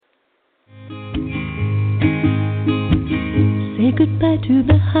back to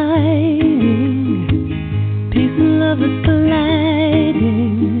the hiding. Peace and love is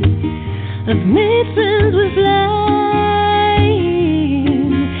colliding. I've made friends with flying,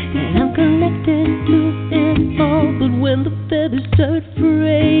 and I'm connected to it all. But when the feathers start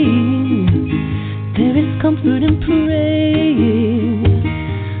fraying, there is comfort in praying.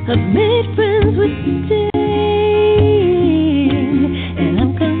 I've made friends with staying, and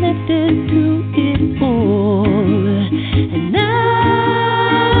I'm connected to it all. And now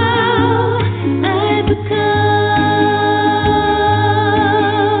I become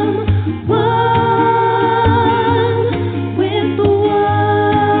one with the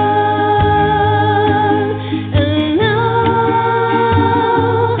one. And now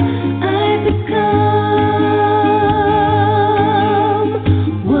I become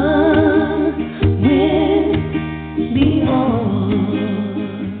one with the all.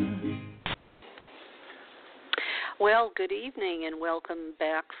 Well, good evening and welcome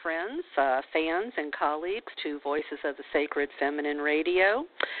back, friends, fans, and colleagues to Voices of the Sacred Feminine Radio,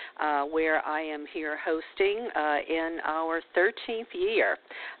 where I am here hosting in our 13th year.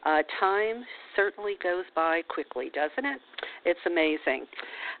 Time certainly goes by quickly, doesn't it? It's amazing.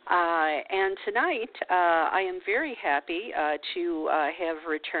 And tonight, I am very happy to have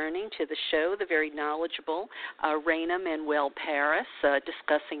returning to the show the very knowledgeable Raina Manuel Paris,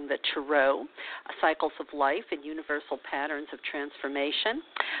 discussing the Tarot, cycles of life and universal patterns of transformation.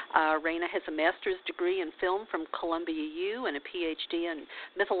 Raina has a master's degree in film from Columbia U and a Ph.D. in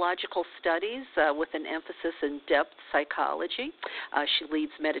Mythological Studies with an emphasis in depth psychology. She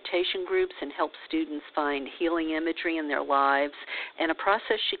leads meditation groups and helps students find healing imagery in their lives, and a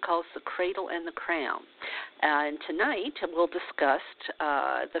process she calls the Cradle and the Crown. And tonight we'll discuss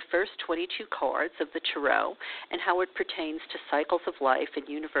the first 22 cards of the Tarot and how it pertains to cycles of life and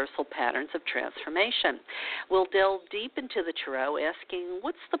universal patterns of transformation. We'll delve deep into the Tarot, asking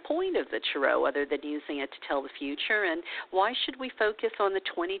what's the point of the Tarot other than using it to tell the future, and why should we focus on the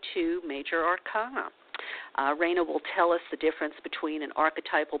 22 Major Arcana? Raina will tell us the difference between an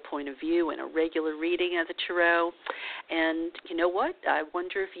archetypal point of view and a regular reading of the Tarot. And you know what? I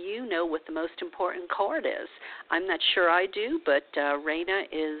wonder if you know what the most important card is. I'm not sure I do, but Raina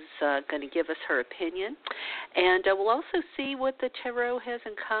is going to give us her opinion. And we'll also see what the Tarot has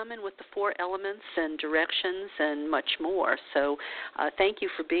in common with the four elements and directions and much more. So thank you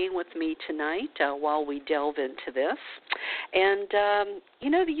for being with me tonight while we delve into this. And,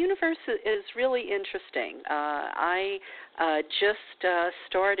 the universe is really interesting. I just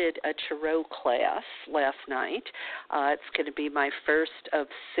started a Tarot class last night. It's going to be my first of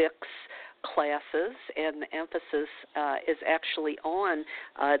 6 classes, and the emphasis is actually on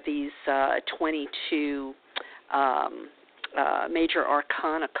these 22 Major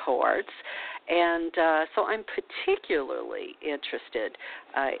Arcana cards. And so I'm particularly interested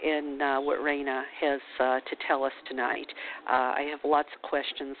in what Raina has to tell us tonight. I have lots of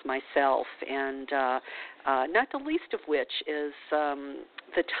questions myself, and not the least of which is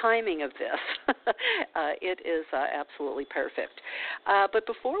the timing of this. It is absolutely perfect. But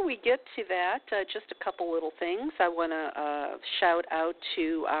before we get to that, just a couple little things. I want to shout out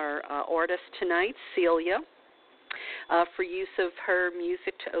to our artist tonight, Celia, for use of her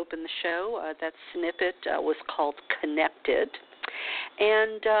music to open the show. That snippet was called Connected.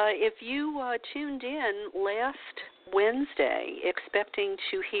 And if you tuned in last Wednesday expecting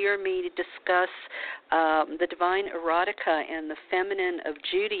to hear me discuss the divine erotica and the feminine of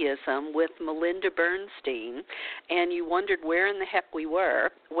Judaism with Melinda Bernstein, and you wondered where in the heck we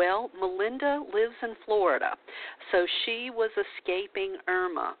were, well, Melinda lives in Florida, so she was escaping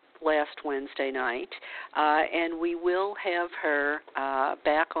Irma last Wednesday night, and we will have her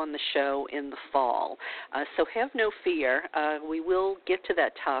back on the show in the fall. So have no fear. We will get to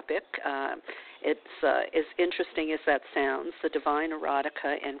that topic. It's as interesting as that sounds, the divine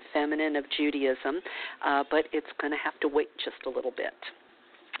erotica and feminine of Judaism, but it's going to have to wait just a little bit.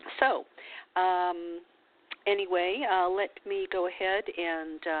 So, anyway, let me go ahead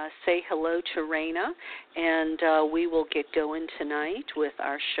and say hello to Raina, and we will get going tonight with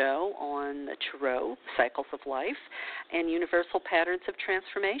our show on the Tarot, Cycles of Life, and Universal Patterns of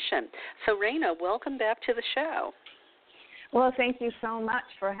Transformation. So, Raina, welcome back to the show. Well, thank you so much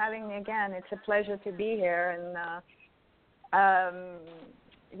for having me again. It's a pleasure to be here. And,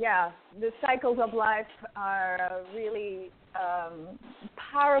 the cycles of life are really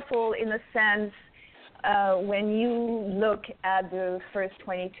powerful in the sense when you look at the first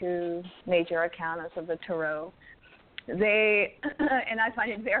 22 major arcanas of the Tarot. They, and I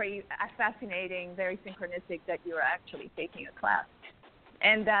find it very fascinating, very synchronistic that you're actually taking a class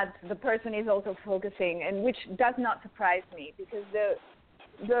and that the person is also focusing, and which does not surprise me, because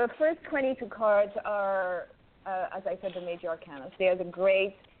the first 22 cards are, as I said, the Major Arcanas. They are the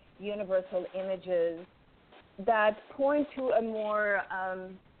great universal images that point to a more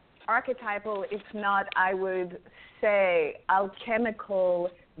archetypal, if not, I would say, alchemical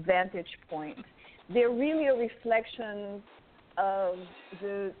vantage point. They're really a reflection of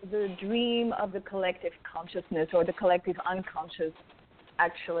the dream of the collective consciousness, or the collective unconscious,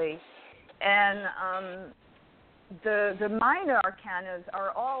 actually. And the minor arcanas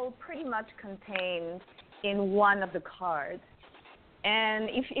are all pretty much contained in one of the cards. And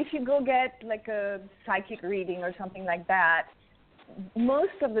if you go get like a psychic reading or something like that,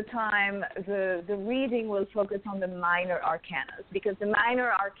 most of the time the reading will focus on the minor arcanas, because the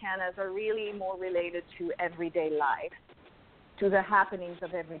minor arcanas are really more related to everyday life, to the happenings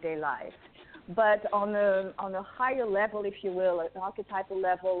of everyday life. But on a higher level, if you will, an archetypal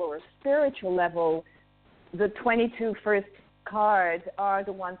level or a spiritual level, the 22 first cards are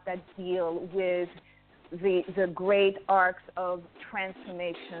the ones that deal with the great arcs of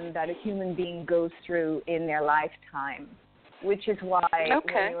transformation that a human being goes through in their lifetime, which is why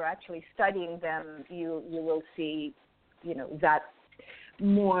when you're actually studying them, you will see, that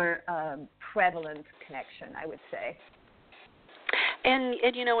more prevalent connection, I would say. And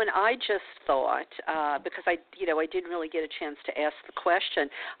I just thought, because I didn't really get a chance to ask the question,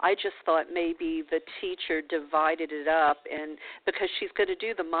 I just thought maybe the teacher divided it up, and because she's going to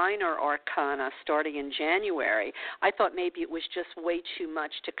do the minor arcana starting in January, I thought maybe it was just way too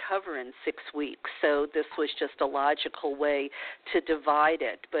much to cover in 6 weeks, so this was just a logical way to divide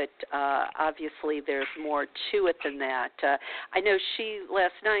it, but obviously there's more to it than that. I know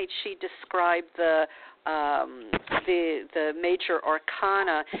last night she described the Major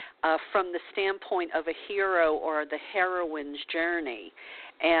Arcana from the standpoint of a hero or the heroine's journey,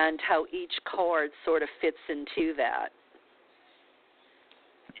 and how each card sort of fits into that.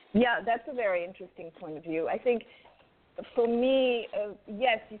 Yeah, that's a very interesting point of view. I think for me,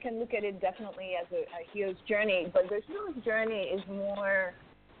 yes, you can look at it definitely as a hero's journey, but the hero's journey is more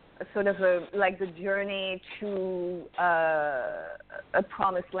sort of like the journey to a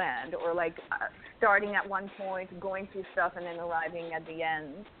promised land, or like starting at one point, going through stuff, and then arriving at the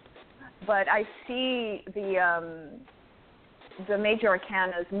end. But I see the Major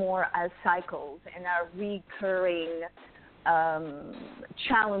Arcanas more as cycles and are recurring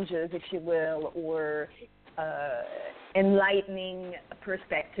challenges, if you will, or enlightening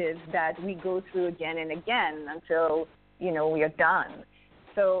perspectives that we go through again and again until, we are done.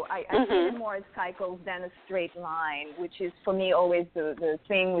 So I see it more as cycles than a straight line, which is for me always the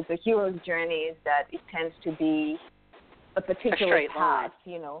thing with the hero's journey, is that it tends to be a particular path,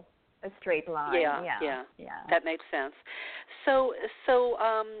 a straight line. Yeah. That makes sense. So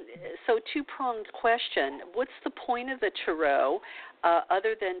two-pronged question. What's the point of the tarot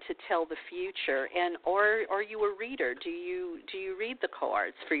other than to tell the future? And are you a reader? Do you read the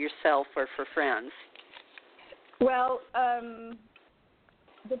cards for yourself or for friends? Well,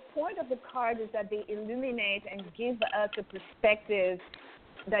 the point of the card is that they illuminate and give us a perspective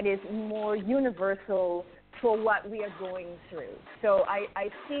that is more universal for what we are going through. So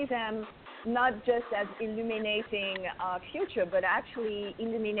I see them not just as illuminating our future, but actually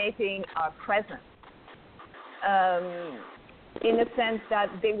illuminating our present, in a sense that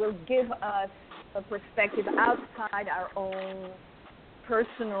they will give us a perspective outside our own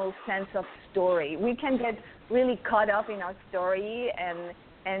personal sense of story. We can get really caught up in our story and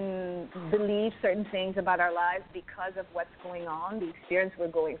believe certain things about our lives because of what's going on, the experience we're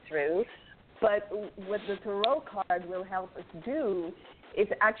going through. But what the tarot card will help us do is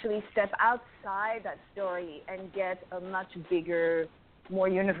actually step outside that story and get a much bigger, more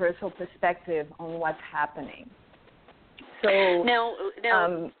universal perspective on what's happening. So now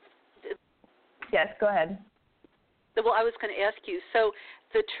yes, go ahead. Well, I was going to ask you, so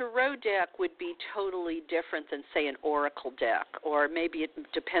the tarot deck would be totally different than, say, an oracle deck, or maybe it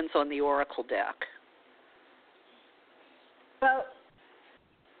depends on the oracle deck. Well,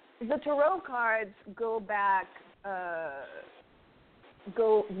 the tarot cards go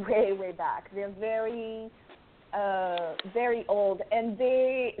way, way back. They're very, very old, and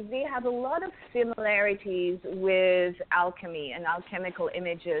they have a lot of similarities with alchemy and alchemical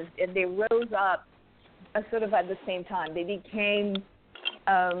images, and they rose up sort of at the same time. They became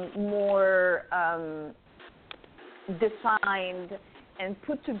more defined and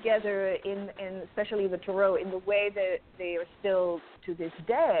put together in especially the tarot in the way that they are still to this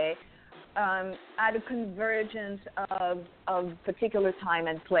day, at a convergence of particular time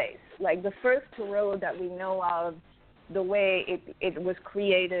and place. Like the first tarot that we know of the way it was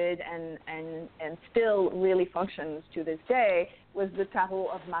created and still really functions to this day was the Tarot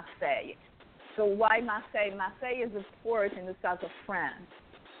of Marseille. So why Marseille? Marseille is a port in the south of France.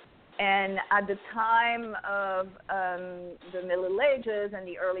 And at the time of the Middle Ages and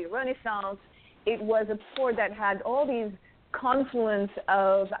the early Renaissance, it was a port that had all these confluence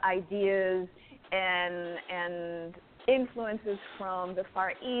of ideas and influences from the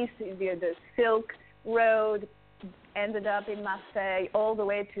Far East. The Silk Road ended up in Marseille, all the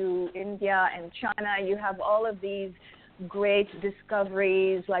way to India and China. You have all of these great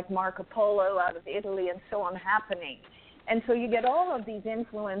discoveries like Marco Polo out of Italy and so on happening. And so you get all of these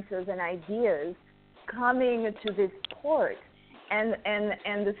influences and ideas coming to this port. And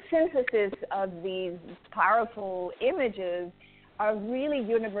the synthesis of these powerful images are really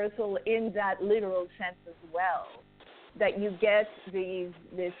universal in that literal sense as well. That you get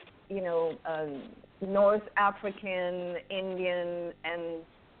this North African, Indian,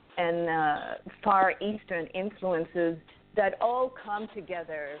 and Far Eastern influences that all come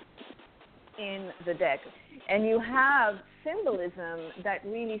together in the deck. And you have symbolism that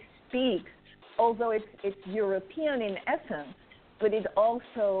really speaks, although it's European in essence, but it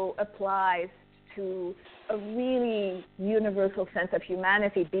also applies to a really universal sense of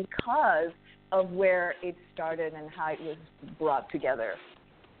humanity because of where it started and how it was brought together.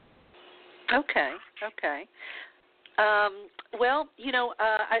 Okay. Well,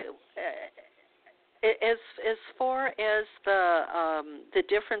 as far as the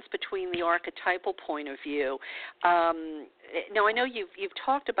difference between the archetypal point of view, now I know you've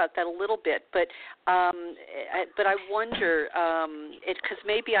talked about that a little bit, but I wonder, because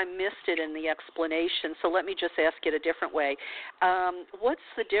maybe I missed it in the explanation, so let me just ask it a different way. What's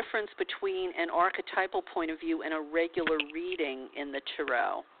the difference between an archetypal point of view and a regular reading in the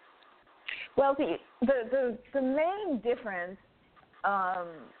tarot? Well, the main difference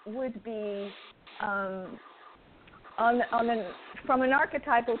would be from an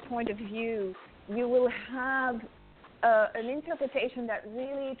archetypal point of view, you will have an interpretation that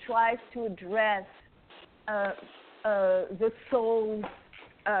really tries to address the soul's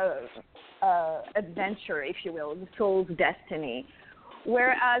adventure, if you will, the soul's destiny.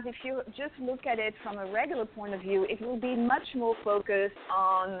 Whereas if you just look at it from a regular point of view, it will be much more focused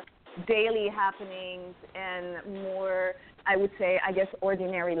on daily happenings and more, I would say,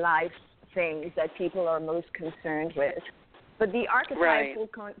 ordinary life things that people are most concerned with. But the archetypal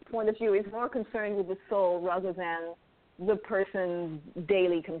point of view is more concerned with the soul rather than the person's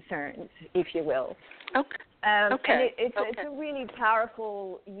daily concerns, if you will. Okay. And it's a really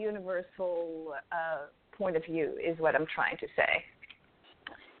powerful, universal point of view is what I'm trying to say.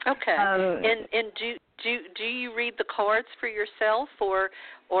 Okay. And do you read the cards for yourself or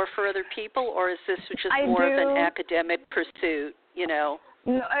for other people, or is this just more of an academic pursuit, No,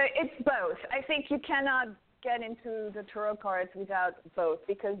 it's both. I think you cannot get into the tarot cards without both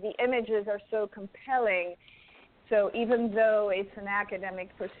because the images are so compelling. So even though it's an academic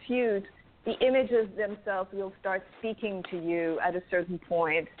pursuit, the images themselves will start speaking to you at a certain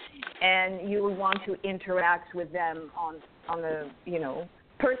point, and you will want to interact with them on a,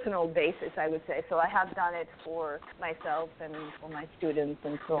 personal basis, I would say. So I have done it for myself and for my students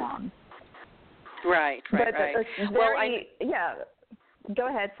and so on. Right. Yeah. Go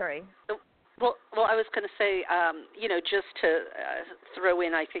ahead, sorry. Well, I was going to say, just to throw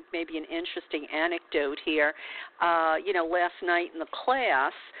in, I think, maybe an interesting anecdote here. Last night in the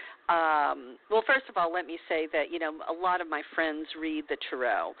class, well, first of all, let me say that, a lot of my friends read the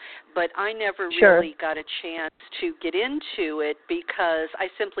tarot, but I never really got a chance to get into it because I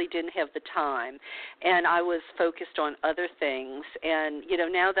simply didn't have the time, and I was focused on other things. And,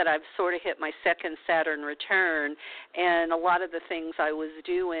 now that I've sort of hit my second Saturn return, and a lot of the things I was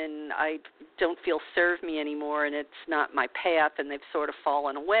doing I don't feel serve me anymore, and it's not my path, and they've sort of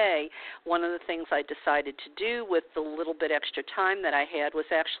fallen away, one of the things I decided to do with the little bit extra time that I had was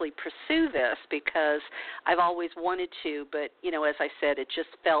actually pursue this because I've always wanted to, but, as I said, it just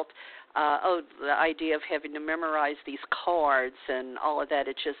felt, the idea of having to memorize these cards and all of that,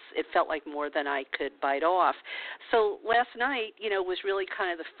 it felt like more than I could bite off. So last night, was really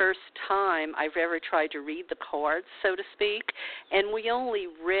kind of the first time I've ever tried to read the cards, so to speak, and we only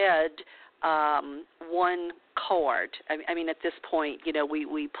read one card. I mean, at this point,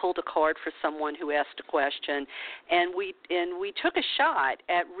 we pulled a card for someone who asked a question, and we took a shot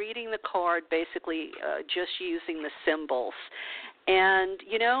at reading the card, basically just using the symbols. And,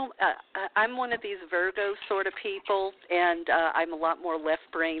 I'm one of these Virgo sort of people, and I'm a lot more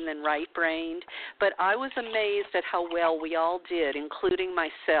left-brained than right-brained. But I was amazed at how well we all did, including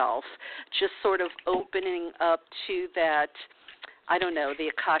myself, just sort of opening up to that, I don't know, the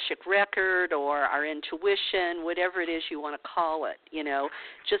Akashic record or our intuition, whatever it is you want to call it,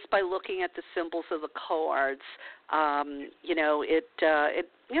 just by looking at the symbols of the cards,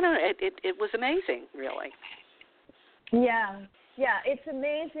 it was amazing, really. Yeah, it's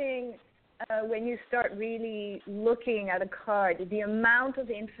amazing when you start really looking at a card, the amount of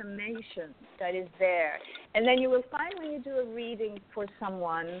information that is there. And then you will find when you do a reading for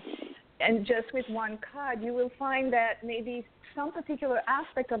someone, and just with one card, you will find that maybe some particular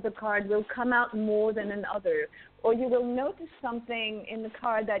aspect of the card will come out more than another, or you will notice something in the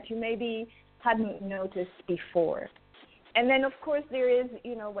card that you maybe hadn't noticed before. And then, of course, there is,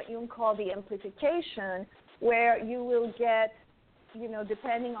 what you call the amplification, where you will get,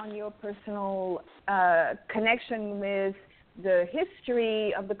 depending on your personal connection with the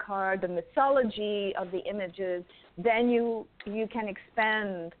history of the card, the mythology of the images, then you can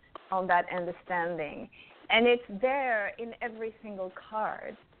expand on that understanding. And it's there in every single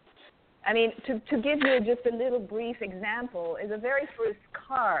card. I mean, to give you just a little brief example, the very first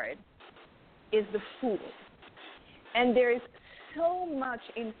card is the Fool. And there is so much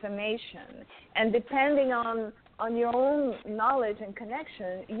information, and depending on your own knowledge and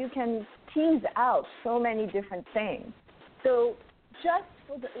connection, you can tease out so many different things. So just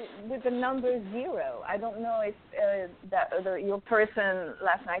with the number 0, I don't know if your person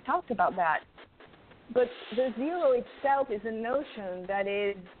last night talked about that, but the 0 itself is a notion that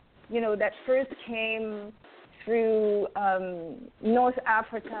is, that first came through North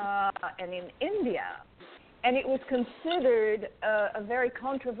Africa and in India. And it was considered a very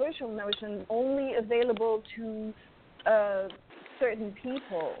controversial notion, only available to certain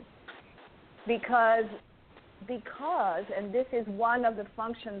people, because, and this is one of the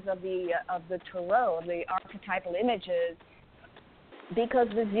functions of the tarot, of the archetypal images, because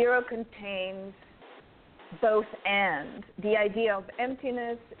the 0 contains both and, the idea of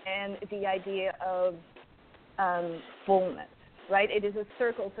emptiness and the idea of fullness. Right? It is a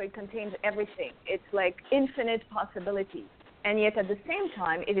circle, so it contains everything. It's like infinite possibilities. And yet at the same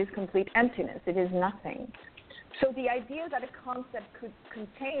time, it is complete emptiness. It is nothing. So the idea that a concept could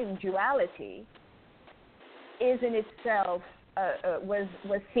contain duality is in itself, was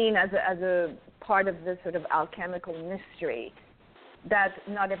seen as a part of the sort of alchemical mystery that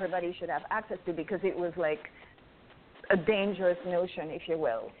not everybody should have access to, because it was like a dangerous notion, if you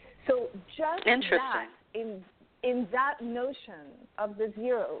will. So just that, in that notion of the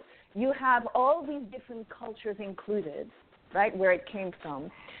 0, you have all these different cultures included, right, where it came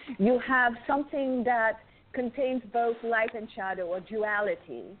from. You have something that contains both light and shadow, or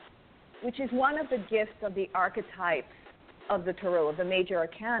duality, which is one of the gifts of the archetypes of the tarot, of the Major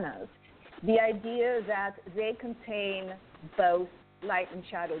Arcanas, the idea that they contain both light and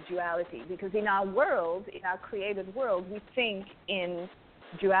shadow, duality, because in our world, in our created world, we think in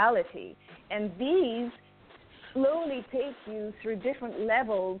duality. And these slowly take you through different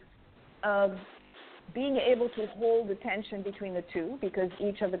levels of being able to hold the tension between the two, because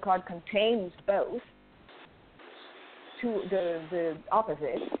each of the cards contains both, to the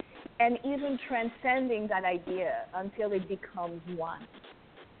opposite, and even transcending that idea until it becomes one.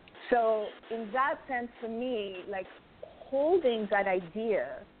 So in that sense, for me, like holding that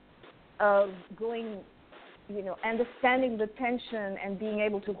idea of going, understanding the tension and being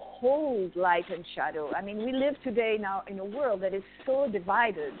able to hold light and shadow. I mean, we live today now in a world that is so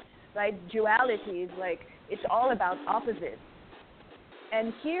divided, right? Duality is like, it's all about opposites.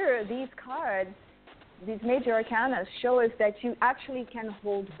 And here, these cards, these Major Arcanas, show us that you actually can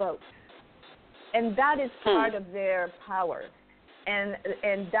hold both. And that is part of their power. And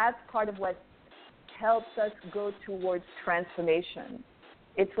that's part of what helps us go towards transformation.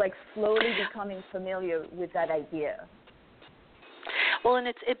 It's like slowly becoming familiar with that idea. Well, and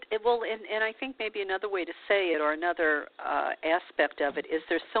and I think maybe another way to say it, or another aspect of it, is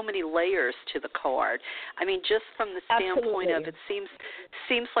there's so many layers to the card. I mean, just from the standpoint of it,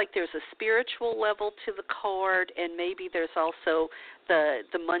 seems like there's a spiritual level to the card, and maybe there's also the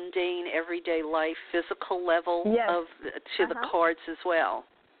mundane, everyday life, physical level to the cards as well.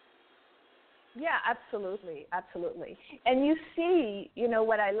 Yeah, absolutely. And you see,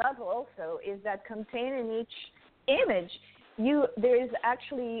 what I love also is that contained in each image, there is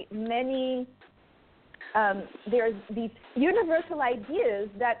actually many, there's these universal ideas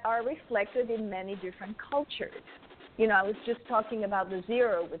that are reflected in many different cultures. I was just talking about the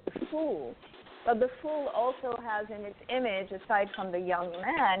 0 with the Fool. But the fool also has in its image, aside from the young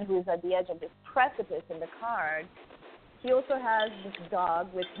man who is at the edge of this precipice in the card, he also has this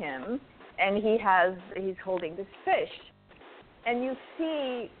dog with him, and he's holding this fish. And you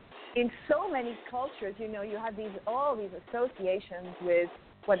see in so many cultures, you have all these associations with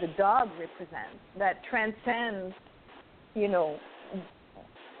what the dog represents that transcends,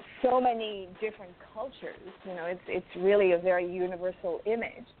 so many different cultures. It's really a very universal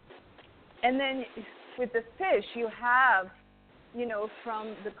image. And then with the fish, you have,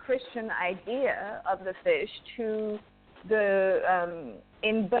 from the Christian idea of the fish to the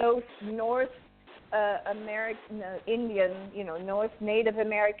in both North American, Indian, North Native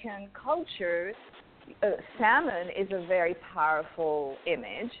American cultures, salmon is a very powerful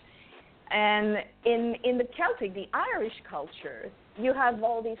image. And in the Celtic, the Irish culture, you have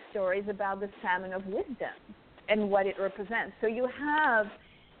all these stories about the salmon of wisdom and what it represents. So you have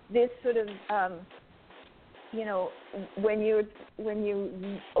this sort of, when you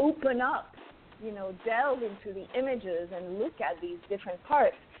open up, delve into the images and look at these different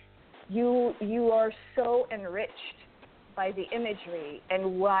parts, you are so enriched by the imagery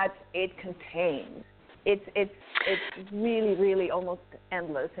and what it contains. It's really, really almost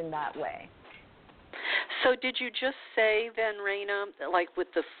endless in that way. So did you just say then, Raina, like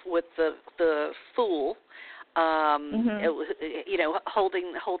with the fool,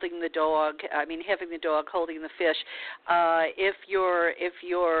 holding the dog? I mean, having the dog holding the fish. If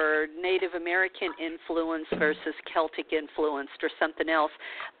you're Native American influenced versus Celtic influenced or something else,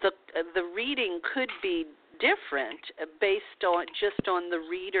 the reading could be different based on the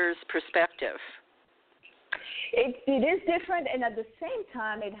reader's perspective. It is different, and at the same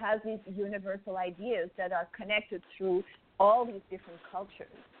time, it has these universal ideas that are connected through all these different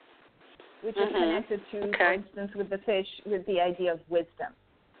cultures, which is connected to, for instance, with the fish, with the idea of wisdom.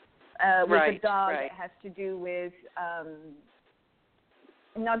 With the dog, it has to do with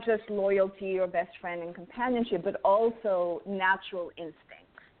not just loyalty or best friend and companionship, but also natural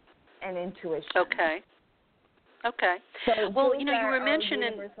instincts and intuition. Okay. So well, you were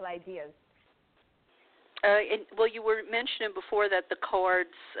mentioning universal ideas. You were mentioning before that the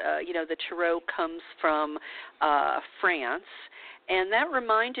cards, the tarot comes from France, and that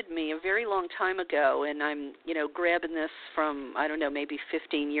reminded me a very long time ago, and I'm, grabbing this from, I don't know, maybe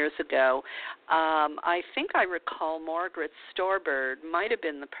 15 years ago. I think I recall Margaret Starbird might have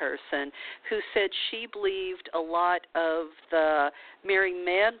been the person who said she believed a lot of the Mary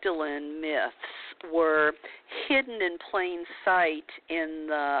Magdalene myths were hidden in plain sight in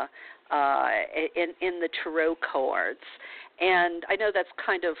the tarot cards. And I know that's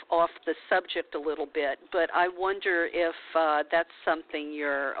kind of off the subject a little bit, but I wonder if that's something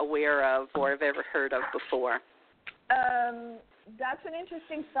you're aware of or have ever heard of before. That's an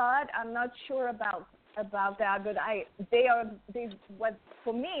interesting thought. I'm not sure about that, but what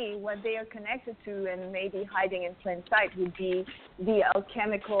they are connected to and maybe hiding in plain sight would be the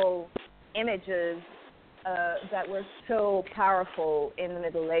alchemical images that were so powerful in the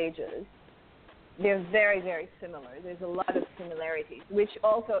Middle Ages. They're very, very similar. There's a lot of similarities, which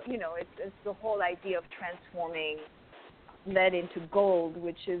also, it's the whole idea of transforming lead into gold,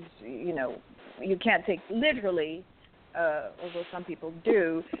 which is, you can't take literally, although some people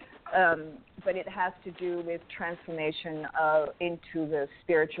do, but it has to do with transformation into the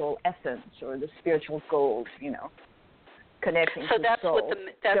spiritual essence or the spiritual gold, connecting to the soul. So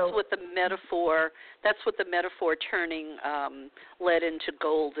that's what the metaphor turning lead into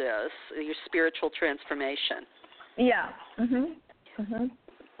gold is, your spiritual transformation. Yeah. Okay.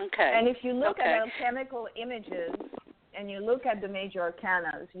 And if you look at alchemical images and you look at the major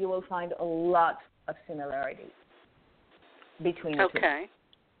arcanas, you will find a lot of similarities between the two. Okay.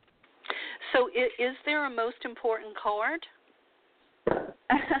 So is there a most important card?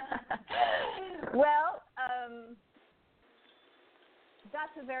 Well,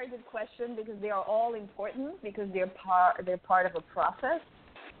 that's a very good question because they are all important because they're part of a process.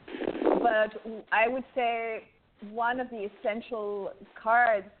 But I would say one of the essential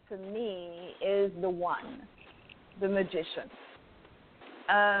cards for me is the One, the Magician.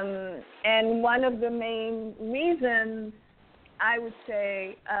 And one of the main reasons I would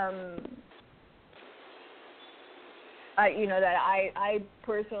say that I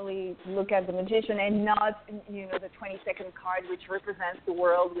personally look at the Magician and not, the 22nd card, which represents the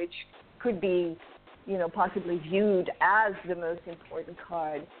world, which could be, possibly viewed as the most important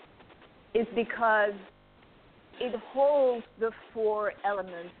card, is because it holds the 4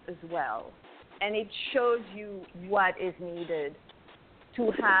 elements as well. And it shows you what is needed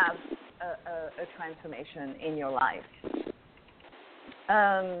to have a transformation in your life.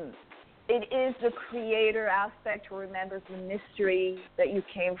 it is the creator aspect who remembers the mystery that you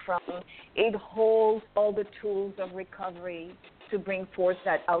came from. It holds all the tools of recovery to bring forth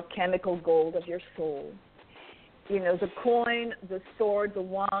that alchemical gold of your soul. You know, the coin, the sword, the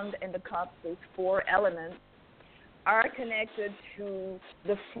wand, and the cup, those four elements, are connected to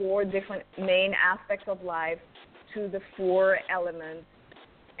the four different main aspects of life, to the four elements,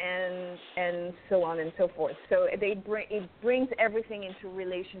 and so on and so forth. So it brings everything into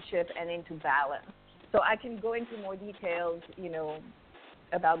relationship and into balance. So I can go into more details, you know,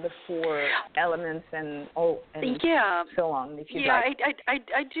 about the four elements and so on, if you'd like.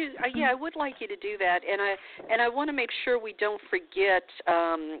 I do. I would like you to do that, and I want to make sure we don't forget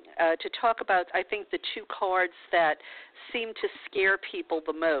to talk about, I think, the two cards that seem to scare people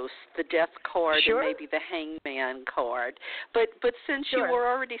the most: the Death card and maybe the Hangman card. But since you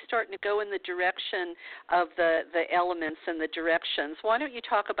were already starting to go in the direction of the elements and the directions, why don't you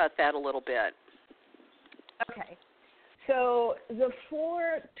talk about that a little bit? Okay. So the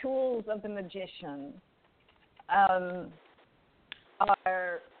four tools of the magician are,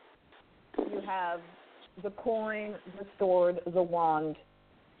 you have the coin, the sword, the wand,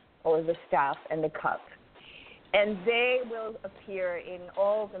 or the staff, and the cup. And they will appear in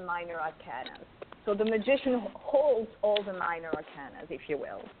all the minor arcanas. So the magician holds all the minor arcanas, if you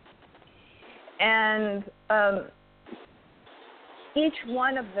will. And each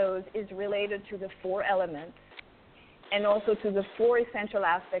one of those is related to the four elements, and also to the four essential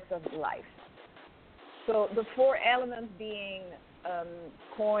aspects of life. So the four elements being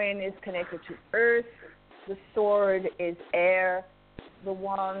coin is connected to earth, the sword is air, the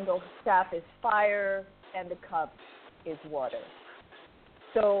wand or staff is fire, and the cup is water.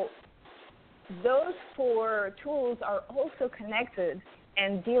 So those four tools are also connected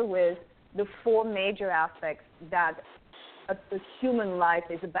and deal with the four major aspects that the human life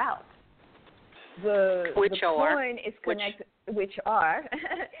is about. The coin is connected,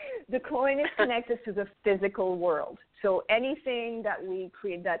 the coin is connected to the physical world. So anything that we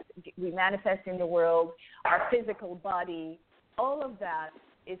create, that we manifest in the world, our physical body, all of that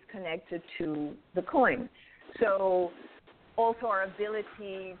is connected to the coin. So also our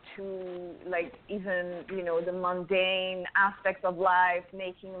ability to, like, even, you know, the mundane aspects of life,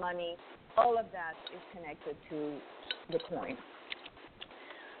 making money, all of that is connected to the coin.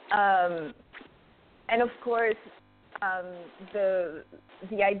 And of course,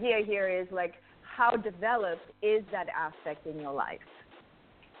 the idea here is, like, how developed is that aspect in your life?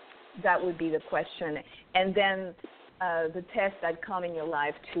 That would be the question. And then the tests that come in your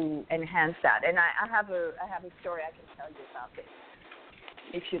life to enhance that. And I have a story I can tell you about this,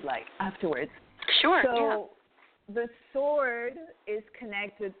 if you'd like, afterwards. Sure. So the sword is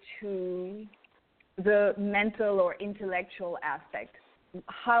connected to the mental or intellectual aspect.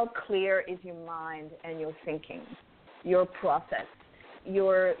 How clear is your mind and your thinking, your process,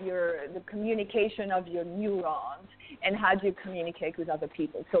 the communication of your neurons, and how do you communicate with other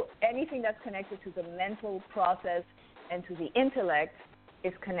people? So anything that's connected to the mental process and to the intellect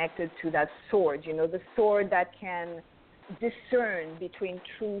is connected to that sword. You know, the sword that can discern between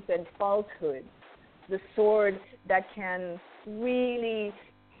truth and falsehood, the sword that can really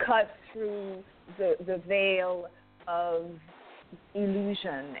cut through the veil of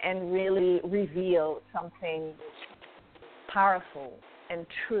illusion and really reveal something powerful and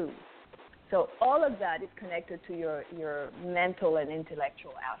true. So all of that is connected to your mental and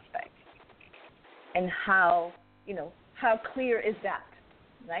intellectual aspect. And how clear is that,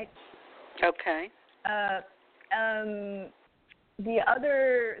 right? Okay.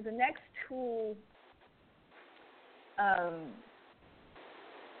 The next tool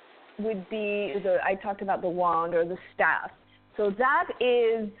would be I talked about the wand or the staff. So that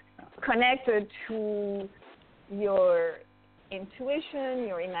is connected to your intuition,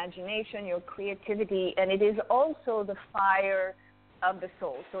 your imagination, your creativity, and it is also the fire of the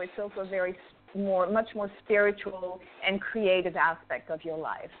soul. So it's also much more spiritual and creative aspect of your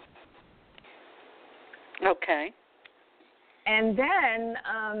life. Okay. And then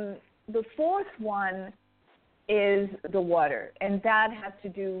the fourth one is the water, and that has to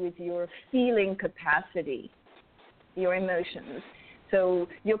do with your feeling capacity, your emotions. So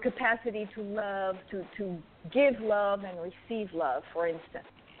your capacity to love, to give love and receive love, for instance.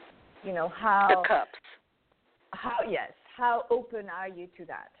 You know, the cups. How open are you to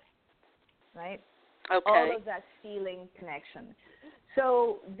that, right? Okay. All of that feeling connection.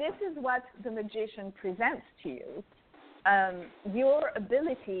 So this is what the magician presents to you. Your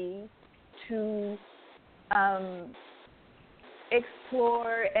ability to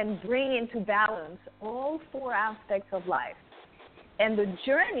explore and bring into balance all four aspects of life. And the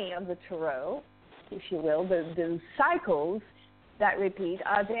journey of the tarot, if you will, the cycles that repeat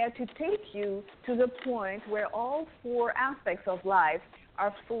are there to take you to the point where all four aspects of life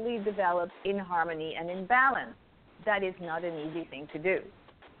are fully developed in harmony and in balance. That is not an easy thing to do.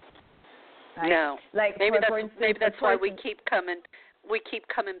 Right? No. Like maybe for that's why we keep coming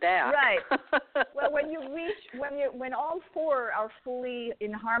back. Right. Well, when all four are fully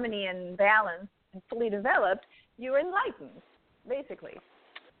in harmony and balance and fully developed, you're enlightened, basically.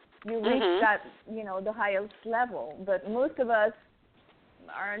 You reach that, the highest level. But most of us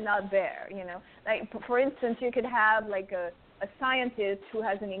are not there, Like, for instance, you could have, like, a scientist who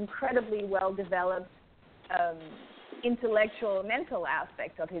has an incredibly well-developed intellectual, mental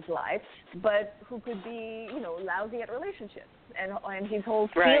aspect of his life, but who could be, lousy at relationships, and his whole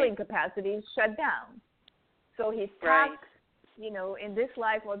feeling capacity is shut down. So his task, in this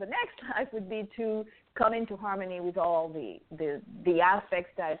life or the next life would be to come into harmony with all the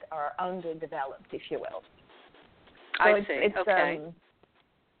aspects that are underdeveloped, if you will. So I see. Okay.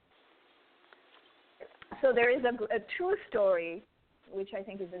 So there is a true story, which I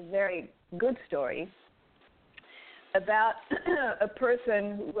think is a very good story, about a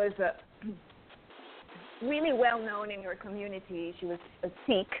person who was really well known in her community. She was a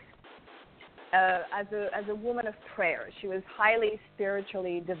Sikh, as a woman of prayer. She was highly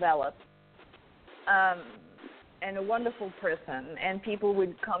spiritually developed, and a wonderful person. And people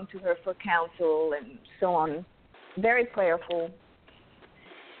would come to her for counsel and so on. Very prayerful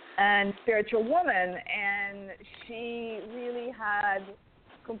and spiritual woman, and she really had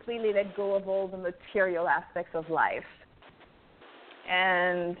completely let go of all the material aspects of life.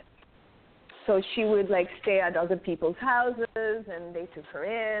 And so she would, like, stay at other people's houses, and they took her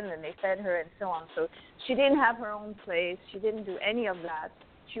in, and they fed her, and so on. So she didn't have her own place. She didn't do any of that.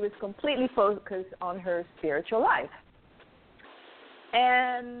 She was completely focused on her spiritual life.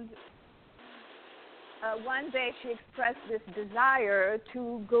 And one day she expressed this desire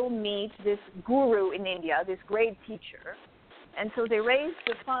to go meet this guru in India, this great teacher. And so they raised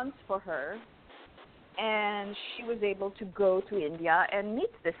the funds for her, and she was able to go to India and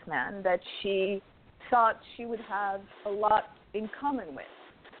meet this man that she thought she would have a lot in common with.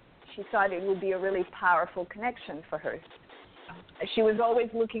 She thought it would be a really powerful connection for her. She was always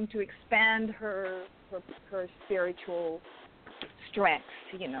looking to expand her spiritual strengths,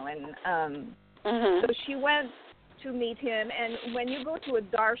 and so she went to meet him. And when you go to a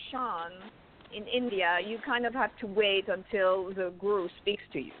darshan in India, you kind of have to wait until the guru speaks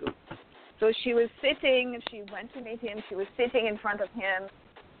to you. So she went to meet him, she was sitting in front of him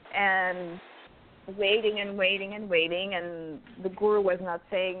and waiting, and the guru was not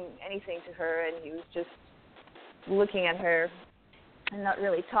saying anything to her, and he was just looking at her and not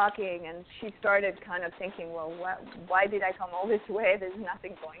really talking. And she started kind of thinking, well, why did I come all this way? There's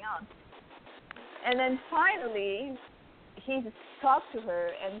nothing going on. And then finally, he talked to her,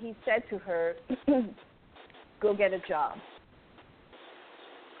 and he said to her, go get a job.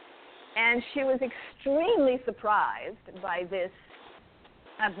 And she was extremely surprised by this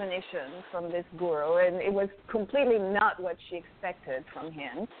admonition from this guru, and it was completely not what she expected from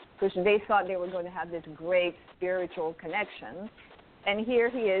him, because they thought they were going to have this great spiritual connection. And here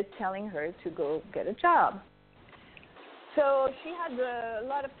he is telling her to go get a job. So she had a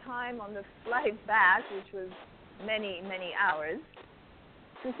lot of time on the flight back, which was many, many hours,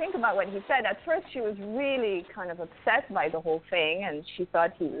 to think about what he said. At first, she was really kind of obsessed by the whole thing, and she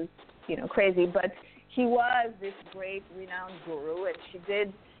thought he was, crazy. But he was this great, renowned guru, and she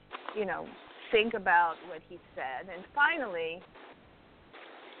did, think about what he said. And finally,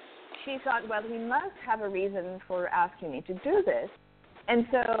 she thought, well, he must have a reason for asking me to do this. And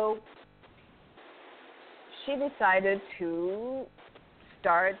so she decided to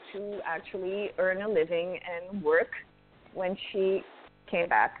start to actually earn a living and work when she came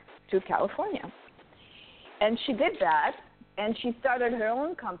back to California. And she did that, and she started her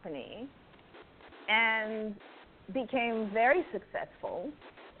own company and became very successful.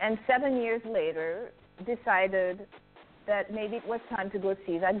 And 7 years later, decided that maybe it was time to go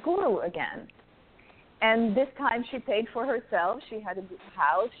see that guru again. And this time she paid for herself. She had a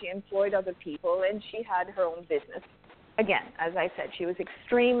house, she employed other people, and she had her own business. Again, as I said, she was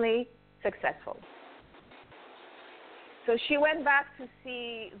extremely successful. So she went back to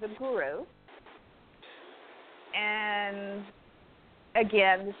see the guru, and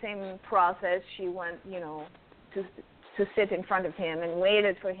again, the same process. She went, to sit in front of him and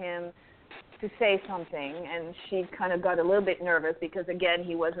waited for him to say something, and she kind of got a little bit nervous because, again,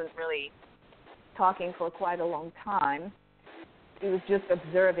 he wasn't really talking for quite a long time. He was just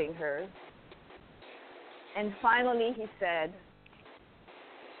observing her. And finally he said,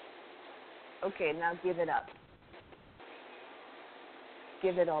 okay, now give it up.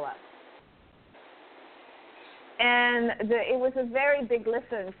 Give it all up. And it was a very big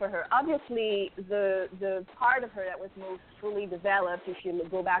lesson for her. Obviously, the part of her that was most fully developed, if you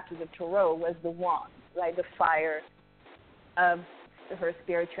go back to the Tarot, was the wand, right? The fire of her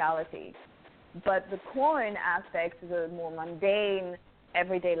spirituality. But the coin aspect, the more mundane,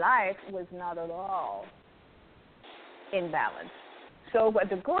 everyday life, was not at all in balance. So what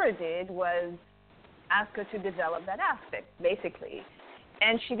the Guru did was ask her to develop that aspect, basically.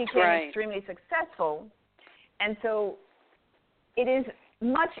 And she became extremely successful. And so it is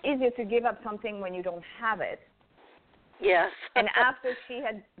much easier to give up something when you don't have it. Yes. And after she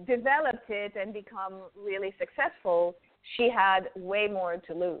had developed it and become really successful, she had way more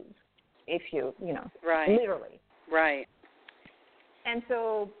to lose, if you know, literally. Right. And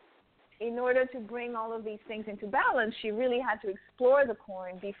so in order to bring all of these things into balance, she really had to explore the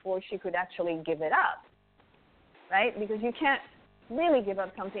coin before she could actually give it up, right? Because you can't really give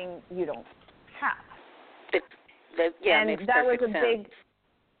up something you don't have. And makes that was a big,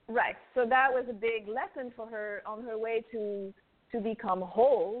 so that was a big lesson for her on her way to become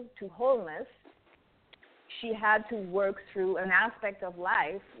whole, to wholeness. She had to work through an aspect of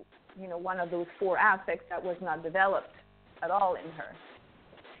life, one of those 4 aspects that was not developed at all in her.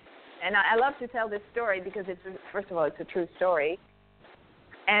 And I love to tell this story because first of all, it's a true story.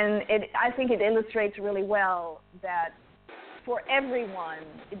 And I think it illustrates really well that for everyone,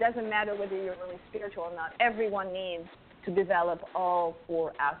 it doesn't matter whether you're really spiritual or not, everyone needs to develop all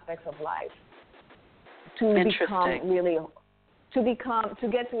 4 aspects of life to get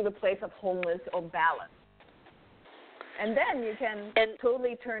to the place of wholeness or balance. And then you can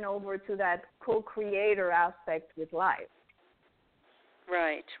totally turn over to that co-creator aspect with life.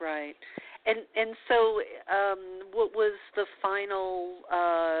 Right. And so, what was the final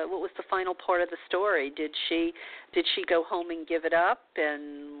part of the story? Did she go home and give it up,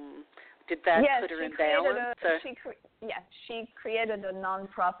 and did that put her in balance? She created a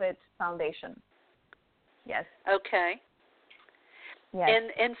non-profit foundation. Yes. Okay. Yes.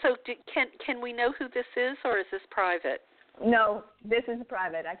 And so, can we know who this is, or is this private? No, this is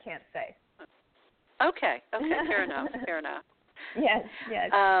private. I can't say. Okay. Fair enough. Yes.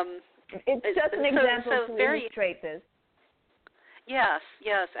 It's just an example to illustrate this. Yes,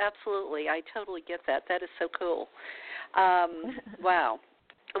 absolutely. I totally get that. That is so cool. Wow.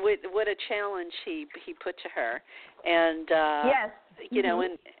 What a challenge he put to her. And,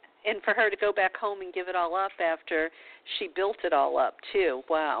 and for her to go back home and give it all up after she built it all up, too.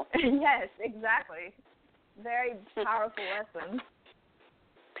 Wow. Yes, exactly. Very powerful lesson.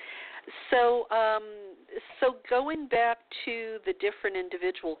 So, going back to the different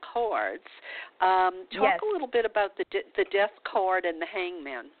individual cards, talk a little bit about the Death card and the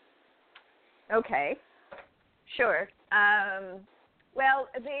Hangman. Okay, sure. Well,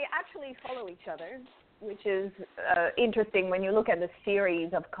 they actually follow each other, which is interesting when you look at the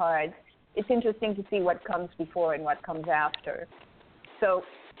series of cards. It's interesting to see what comes before and what comes after. So,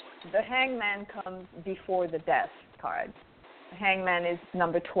 the Hangman comes before the Death card. The Hangman is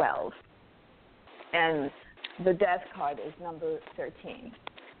number 12, and the Death card is number 13.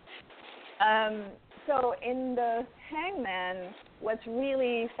 So in the Hangman, what's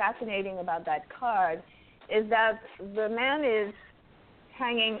really fascinating about that card is that the man is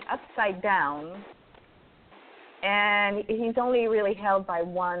hanging upside down, and he's only really held by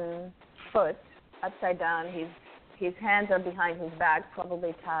one foot upside down. His hands are behind his back,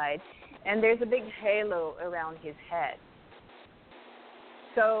 probably tied, and there's a big halo around his head.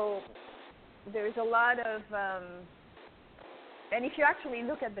 So there's a lot of, and if you actually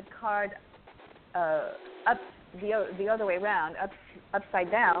look at the card up the other way around,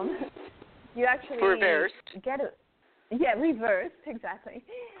 upside down, you actually reversed. Get it. Yeah, reversed, exactly.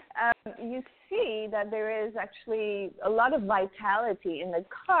 You see that there is actually a lot of vitality in the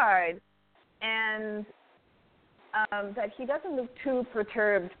card, and that he doesn't look too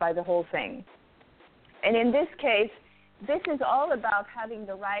perturbed by the whole thing. And in this case, this is all about having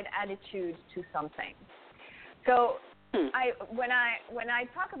the right attitude to something. So when I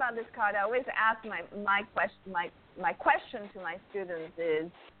talk about this card, I always ask my question to my students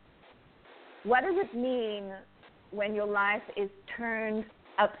is, what does it mean when your life is turned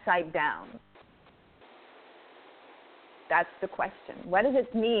upside down? That's the question. What does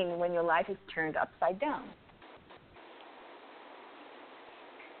it mean when your life is turned upside down?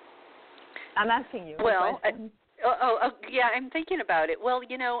 I'm asking you. Well, yeah, I'm thinking about it. Well,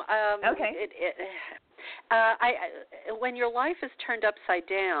 okay. When your life is turned upside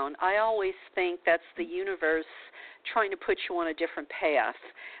down, I always think that's the universe trying to put you on a different path.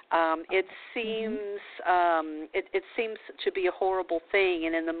 It seems it seems to be a horrible thing,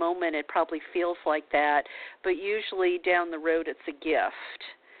 and in the moment it probably feels like that, but usually down the road it's a gift.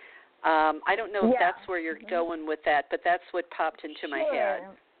 I don't know if that's where you're going with that, but that's what popped into my head.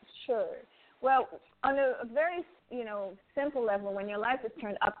 Sure. Well, on a very, simple level, when your life is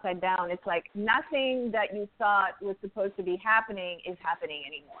turned upside down, it's like nothing that you thought was supposed to be happening is happening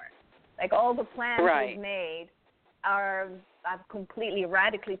anymore. Like all the plans you've made have completely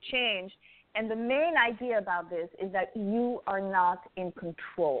radically changed. And the main idea about this is that you are not in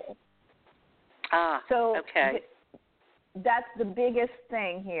control. So okay. That's the biggest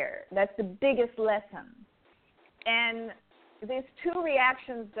thing here. That's the biggest lesson. And there's two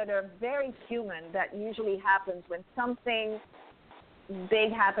reactions that are very human that usually happens when something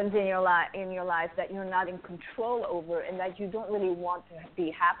big happens in your life that you're not in control over and that you don't really want to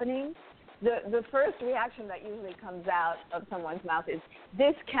be happening. The first reaction that usually comes out of someone's mouth is,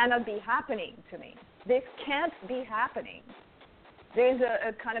 this cannot be happening to me. This can't be happening. There's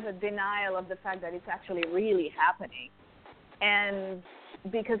a kind of a denial of the fact that it's actually really happening. And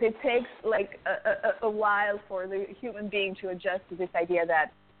because it takes like a while for the human being to adjust to this idea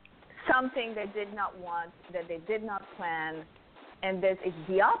that something they did not want, that they did not plan, and that it's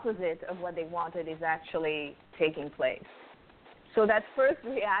the opposite of what they wanted is actually taking place. So that first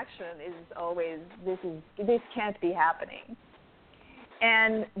reaction is always, this can't be happening.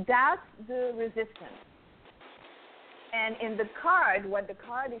 And that's the resistance. And in the card, what the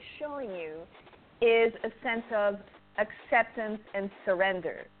card is showing you is a sense of acceptance and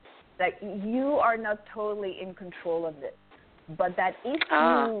surrender, that you are not totally in control of this, but that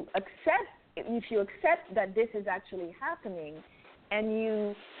if you accept that this is actually happening and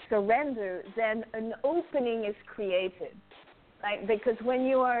you surrender, then an opening is created. Right? Because when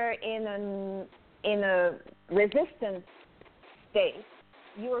you are in a resistance state,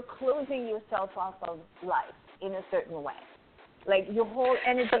 you are closing yourself off of life in a certain way. Like your whole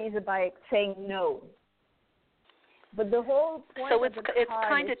energy is about saying no. But the whole point so of the card it's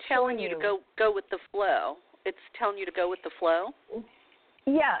kind of telling you to go with the flow. It's telling you to go with the flow.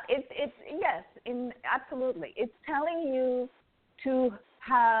 Yeah, absolutely. It's telling you to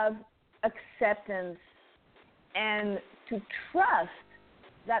have acceptance and to trust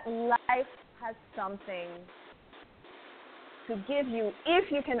that life has something to give you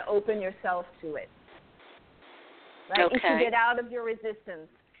if you can open yourself to it. Right? Okay. If you get out of your resistance,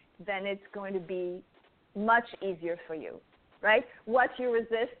 then it's going to be much easier for you, right? What you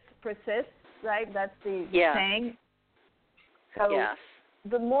resist persists, right? That's the saying. So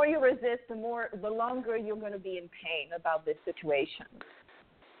the more you resist, the longer you're going to be in pain about this situation,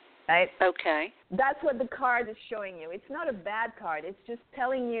 right? Okay. That's what the card is showing you. It's not a bad card. It's just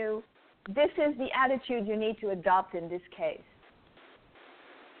telling you this is the attitude you need to adopt in this case.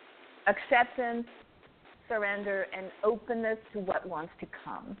 Acceptance, surrender, and openness to what wants to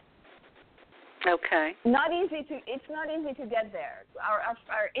come. Okay. It's not easy to get there.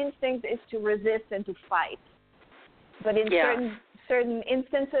 Our instinct is to resist and to fight. But in certain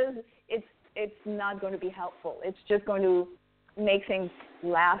instances, it's not going to be helpful. It's just going to make things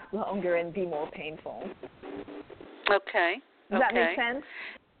last longer and be more painful. Okay. Does that make sense?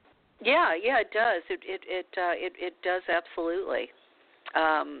 Yeah, it does. It does absolutely.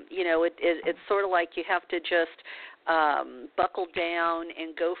 It's sort of like you have to just buckle down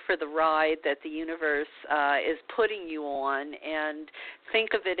and go for the ride that the universe is putting you on, and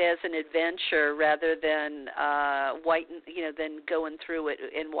think of it as an adventure rather than than going through it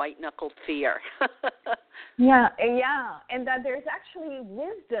in white-knuckled fear. Yeah, and that there's actually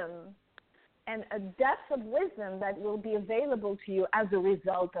wisdom and a depth of wisdom that will be available to you as a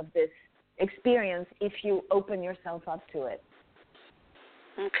result of this experience if you open yourself up to it.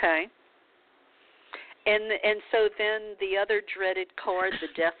 Okay. And so then the other dreaded card, the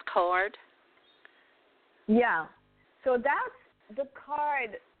death card? Yeah. So that's the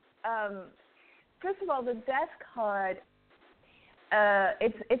card. First of all, the death card,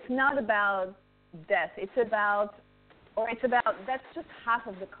 it's not about death. That's just half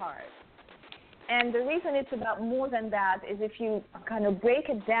of the card. And the reason it's about more than that is if you kind of break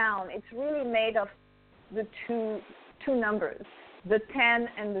it down, it's really made of the two numbers, the 10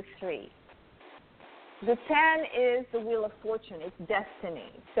 and the 3. The 10 is the wheel of fortune. It's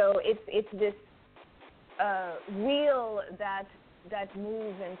destiny. So it's this wheel that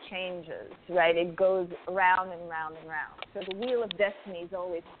moves and changes, right? It goes round and round and round. So the wheel of destiny is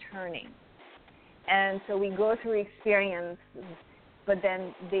always turning. And so we go through experience, but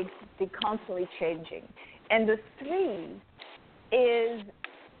then they're constantly changing. And the 3 is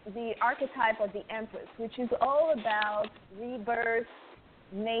the archetype of the Empress, which is all about rebirth,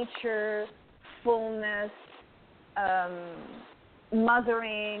 nature, fullness,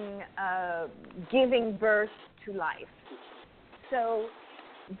 mothering, giving birth to life. So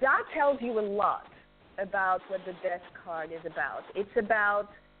that tells you a lot about what the Death card is about. It's about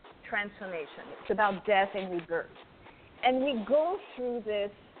transformation. It's about death and rebirth. And we go through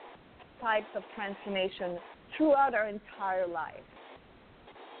this types of transformation throughout our entire life.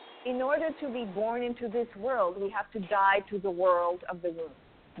 In order to be born into this world, we have to die to the world of the womb.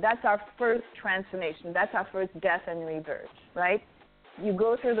 That's our first transformation. That's our first death and rebirth, right? You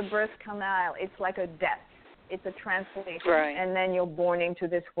go through the birth canal. It's like a death. It's a transformation, right. And then you're born into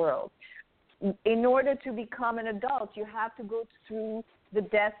this world. In order to become an adult, you have to go through the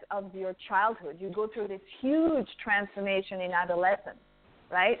death of your childhood. You go through this huge transformation in adolescence,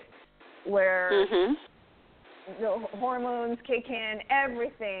 right? Where the hormones kick in,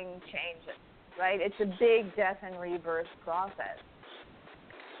 everything changes, right? It's a big death and rebirth process.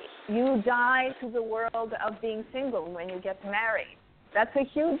 You die to the world of being single when you get married. That's a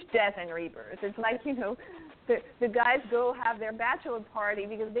huge death and rebirth. It's like, the guys go have their bachelor party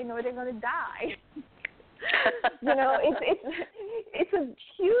because they know they're going to die. It's a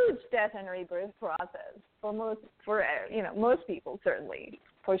huge death and rebirth process for most people, certainly,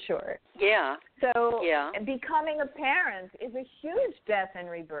 for sure. Yeah. So becoming a parent is a huge death and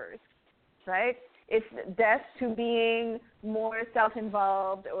rebirth, right? It's death to being more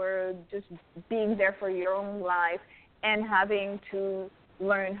self-involved or just being there for your own life and having to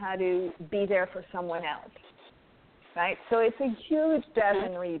learn how to be there for someone else, right? So it's a huge death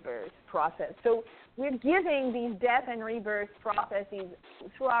and rebirth process. So we're giving these death and rebirth processes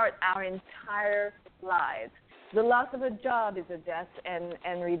throughout our entire lives. The loss of a job is a death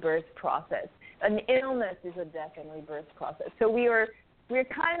and rebirth process. An illness is a death and rebirth process. So we're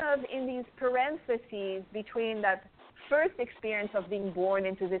kind of in these parentheses between that first experience of being born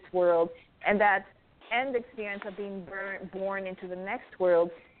into this world and that end experience of being born into the next world.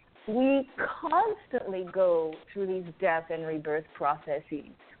 We constantly go through these death and rebirth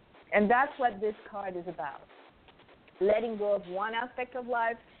processes. And that's what this card is about. Letting go of one aspect of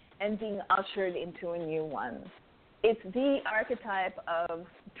life and being ushered into a new one. It's the archetype of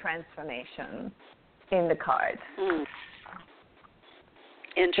transformation in the card.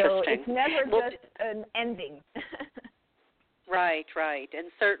 Interesting. So it's never just an ending. Right.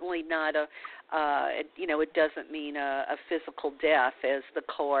 And certainly not it doesn't mean a physical death, as the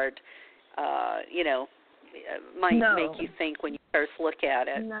card, might make you think when you first look at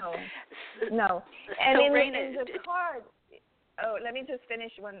it. No. So And in Raina, the card, let me just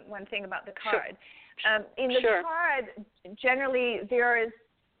finish one thing about the card. Sure. In the card, generally there is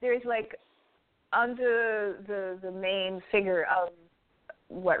like under the main figure of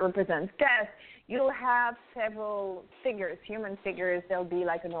what represents death, you'll have several figures, human figures. There'll be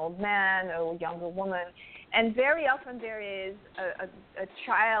like an old man or a younger woman. And very often there is a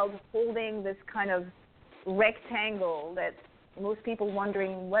child holding this kind of rectangle that most people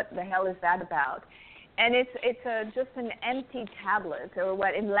wondering what the hell is that about. And it's just an empty tablet, or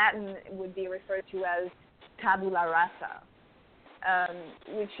what in Latin would be referred to as tabula rasa,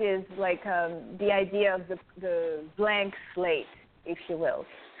 which is like the idea of the blank slate, if you will.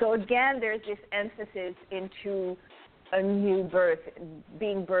 So again, there's this emphasis into a new birth,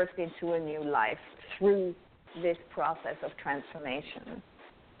 being birthed into a new life through this process of transformation.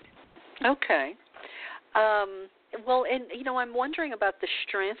 Okay. Well, and I'm wondering about the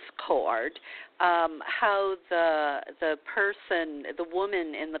strength card, how the person, the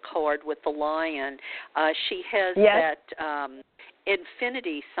woman in the card with the lion, she has that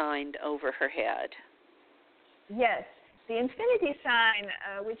infinity sign over her head. Yes, the infinity sign,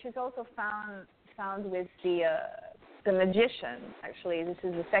 which is also found with the magician. Actually, this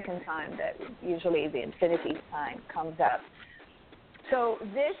is the second time that usually the infinity sign comes up. So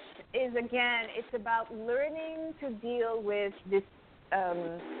this is, again, it's about learning to deal with this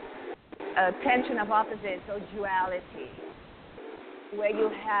tension of opposites or duality, where you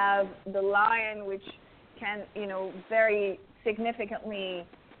have the lion, which can, very significantly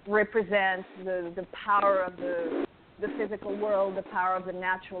represent the power of the physical world, the power of the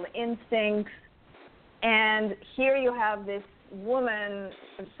natural instincts. And here you have this woman,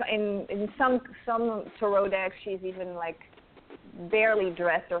 in some tarot decks, she's even like barely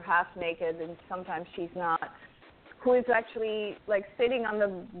dressed or half naked, and sometimes she's not, who is actually like sitting on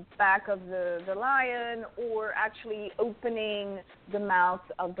the back of the lion, or actually opening the mouth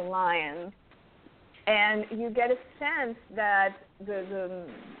of the lion. And you get a sense that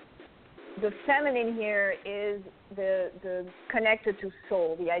the feminine here is the connected to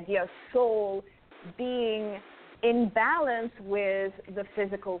soul, the idea of soul being in balance with the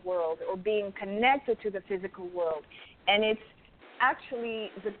physical world or being connected to the physical world. And it's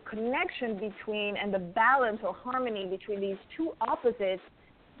actually the connection between and the balance or harmony between these two opposites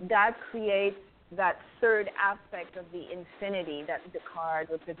that creates that third aspect of the infinity that the card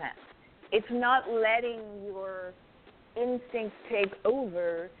represents. It's not letting your instincts take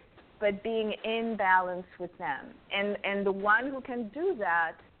over, but being in balance with them. And the one who can do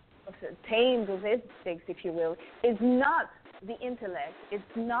that, tame those instincts, if you will, is not the intellect, it's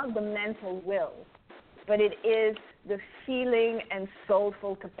not the mental will, but it is the feeling and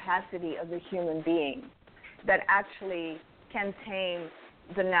soulful capacity of the human being that actually can tame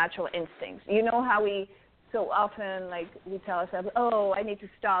the natural instincts. You know how we so often, like, we tell ourselves, oh, I need to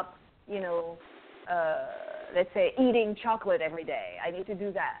stop, let's say, eating chocolate every day. I need to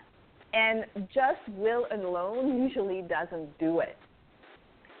do that. And just will alone usually doesn't do it.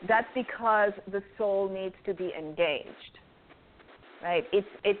 That's because the soul needs to be engaged, right?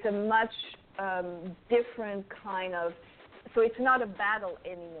 It's a much different kind of, so it's not a battle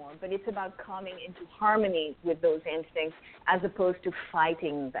anymore, but it's about coming into harmony with those instincts as opposed to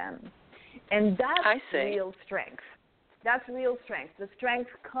fighting them. And that's real strength. That's real strength. The strength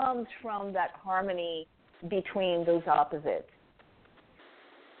comes from that harmony between those opposites.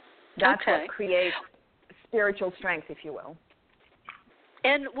 That's what creates spiritual strength, if you will.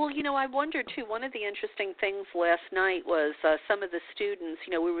 And, well, I wonder, too, one of the interesting things last night was some of the students,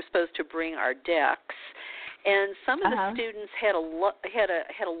 we were supposed to bring our decks, and some of the students had a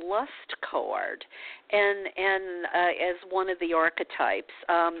lust card, and as one of the archetypes.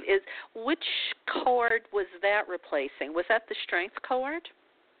 Which card was that replacing? Was that the strength card?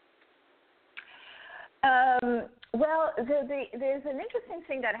 Well, there's an interesting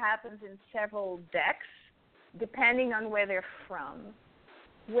thing that happens in several decks, depending on where they're from.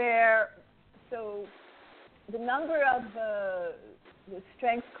 So the number of the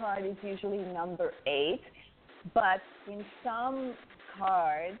strength card is usually number 8, but in some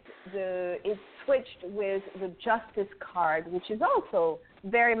cards it's switched with the justice card, which is also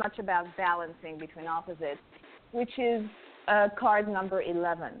very much about balancing between opposites, which is card number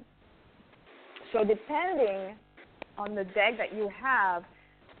 11. So depending on the deck that you have,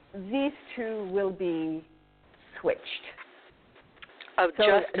 these two will be switched. Oh, so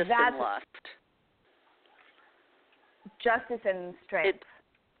justice and lust. Justice and strength.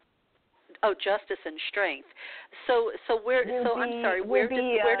 Justice and strength. So where? I'm sorry. Where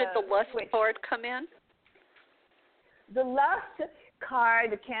did the lust card come in? The lust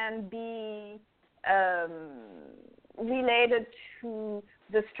card can be related to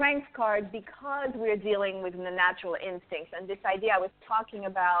the strength card because we're dealing with the natural instincts and this idea I was talking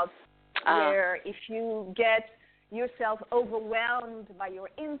about, where if you get yourself overwhelmed by your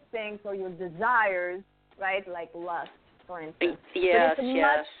instincts or your desires, right, like lust, for instance. Yes,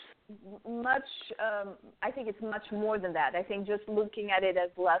 much, I think it's much more than that. I think just looking at it as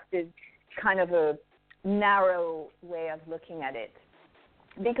lust is kind of a narrow way of looking at it.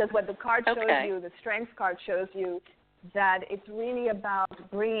 Because what the card shows you, the strength card shows you that it's really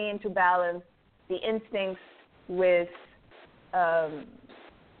about bringing into balance the instincts with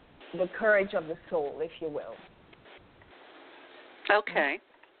the courage of the soul, if you will. Okay.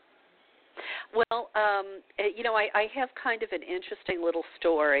 Well, I have kind of an interesting little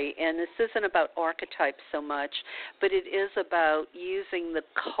story, and this isn't about archetypes so much, but it is about using the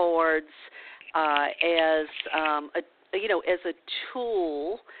cards as a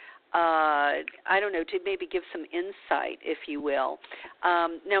tool. I don't know, to maybe give some insight, if you will.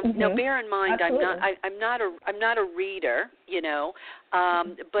 Now, bear in mind, Absolutely. I'm not a reader,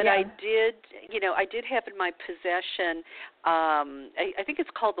 but I did have in my possession. I think it's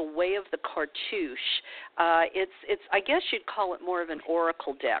called the Way of the Cartouche. It's I guess you'd call it more of an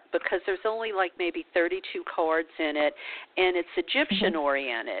oracle deck because there's only like maybe 32 cards in it, and it's Egyptian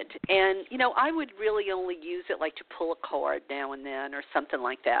oriented. And I would really only use it like to pull a card now and then or something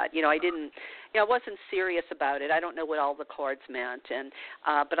like that. I wasn't serious about it. I don't know what all the cards meant,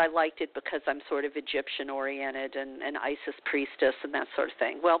 but I liked it because I'm sort of Egyptian oriented and an Isis priestess and that sort of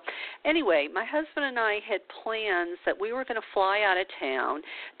thing. Well, anyway, my husband and I had plans that we were going to fly out of town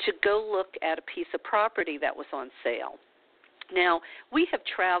to go look at a piece of property that was on sale. Now, we have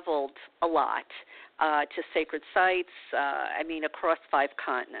traveled a lot to sacred sites, across 5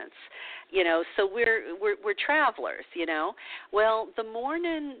 continents. So we're travelers, Well, the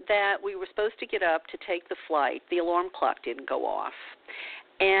morning that we were supposed to get up to take the flight, the alarm clock didn't go off.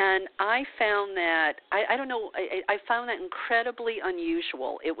 And I found that, I don't know, I found that incredibly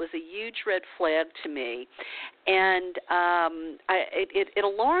unusual. It was a huge red flag to me. And it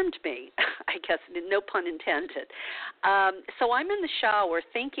alarmed me, I guess, no pun intended. So I'm in the shower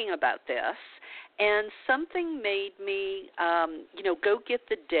thinking about this, and something made me, go get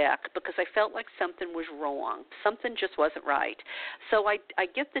the deck because I felt like something was wrong. Something just wasn't right. So I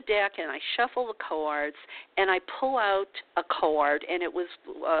get the deck and I shuffle the cards and I pull out a card, and it was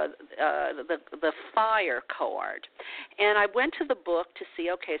the fire card. And I went to the book to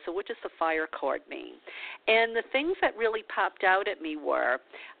see, okay, so what does the fire card mean? And the things that really popped out at me were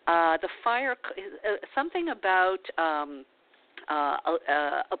the fire, something about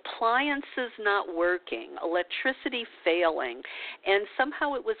appliances not working, electricity failing, and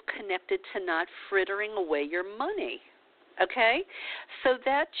somehow it was connected to not frittering away your money. Okay, so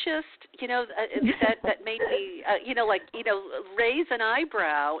that just, that made me, raise an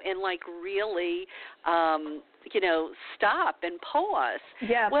eyebrow and really, stop and pause.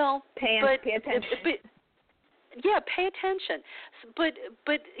 Yeah. Well, pay attention. Yeah, pay attention. But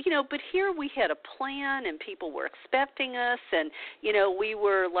here we had a plan, and people were expecting us, and we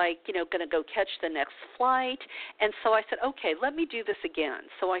were going to go catch the next flight. And so I said, okay, let me do this again.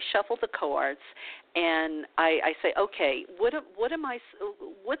 So I shuffled the cards, and I say, okay,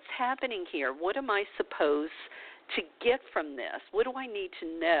 what's happening here? What am I supposed to get from this? What do I need to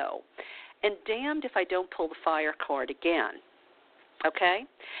know? And damned if I don't pull the fire card again. Okay?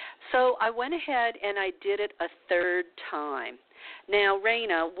 So I went ahead and I did it a third time. Now,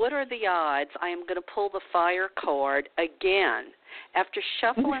 Raina, what are the odds I am going to pull the fire card again? After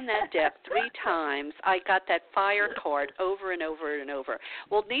shuffling that deck 3 times, I got that fire card over and over and over.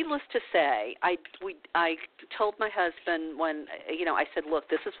 Well, needless to say, I told my husband when, I said, look,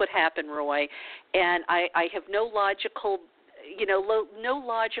 this is what happened, Roy, and I have no logical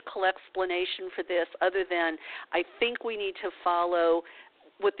explanation for this other than I think we need to follow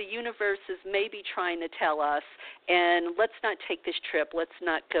what the universe is maybe trying to tell us, and let's not take this trip. Let's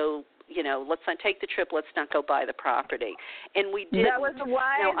not go, let's not take the trip. Let's not go buy the property. And we did. That was a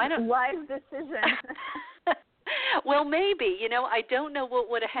wise decision. Well, maybe. I don't know what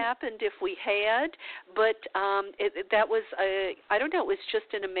would have happened if we had, but that was, I don't know, it was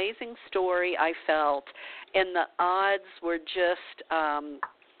just an amazing story, I felt, and the odds were just, I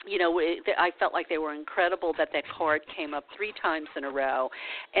felt like they were incredible that card came up 3 times in a row.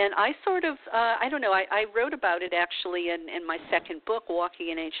 And I sort of, I don't know, I wrote about it actually in my second book, Walking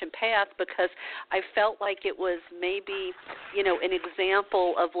an Ancient Path, because I felt like it was maybe, an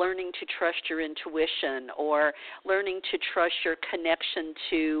example of learning to trust your intuition or learning to trust your connection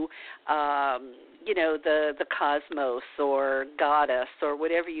to, the cosmos or goddess or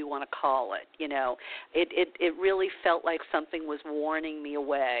whatever you want to call it. It really felt like something was warning me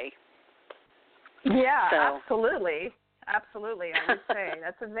away. Yeah, so. Absolutely. I would say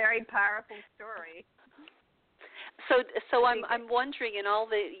that's a very powerful story. So I'm wondering, in all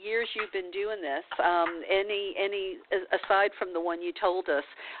the years you've been doing this, any aside from the one you told us,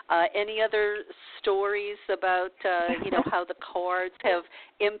 any other stories about how the cards have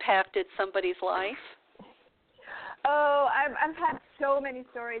impacted somebody's life? Oh, I've had so many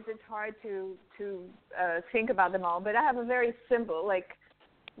stories. It's hard to think about them all. But I have a very simple,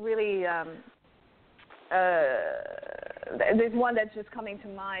 really. There's one that's just coming to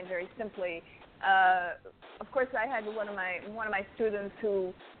mind very simply. Of course, I had one of my students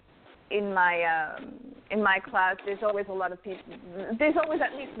who, in my class, there's always a lot of people. There's always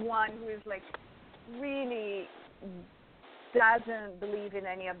at least one who is really doesn't believe in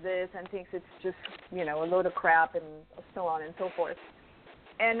any of this and thinks it's just a load of crap and so on and so forth.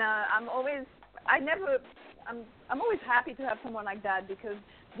 And I'm always happy to have someone like that because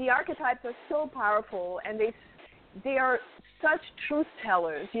the archetypes are so powerful and they are such truth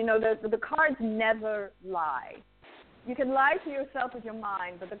tellers. The cards never lie. You can lie to yourself with your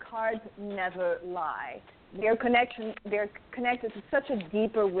mind, but the cards never lie. They're connected to such a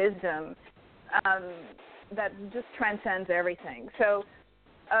deeper wisdom that just transcends everything. So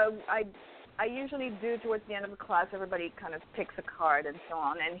I usually do towards the end of the class, everybody kind of picks a card and so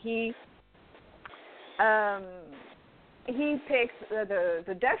on, and he picks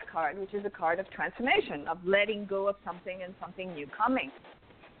the death card, which is a card of transformation, of letting go of something and something new coming.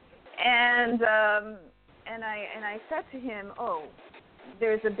 And I said to him, oh,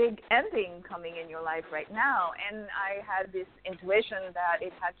 there's a big ending coming in your life right now. And I had this intuition that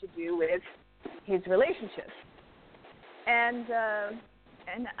it had to do with his relationships. And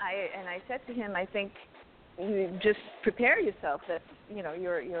I said to him, I think you just prepare yourself that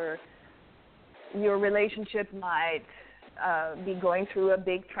your relationship might be going through a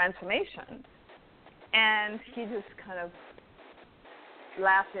big transformation. And he just kind of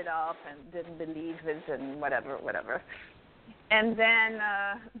laughed it off and didn't believe it and whatever. And then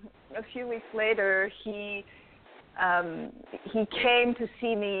a few weeks later, he came to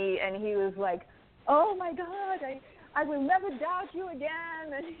see me, and he was like, "Oh my God, I will never doubt you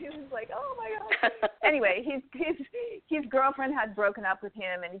again." And he was like, "Oh my God." Anyway, his girlfriend had broken up with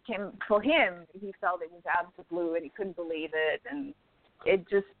him, and he felt it was out of the blue, and he couldn't believe it, and it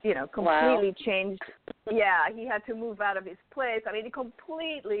just, completely changed. Yeah, he had to move out of his place. I mean,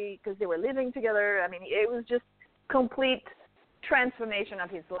 completely, because they were living together. I mean, it was just complete transformation of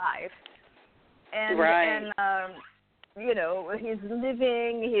his life. And his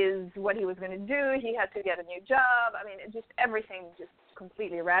living, what he was going to do, he had to get a new job. I mean, everything just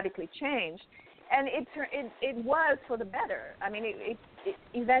completely radically changed. And it was for the better. I mean, it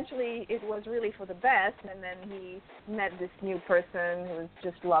eventually it was really for the best, and then he met this new person who was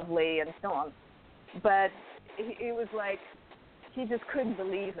just lovely and so on. But it was like he just couldn't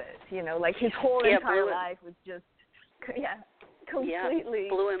believe it, like his whole entire life was just, completely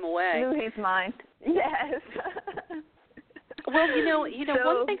blew him away. Blew his mind. Yes. Well,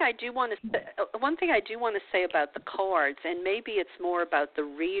 one thing I do want to say about the cards, and maybe it's more about the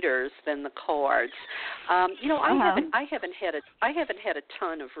readers than the cards. I haven't had a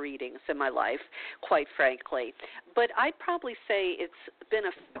ton of readings in my life, quite frankly, but I'd probably say it's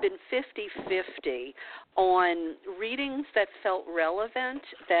been 50-50 on readings that felt relevant,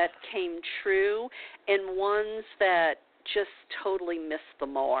 that came true, and ones that just totally missed the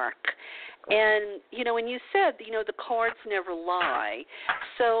mark. And, and you said, the cards never lie.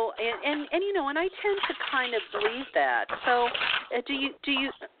 So, and I tend to kind of believe that. So, do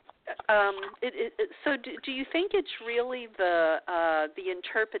you think it's really the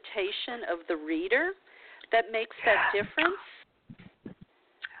interpretation of the reader that makes that difference?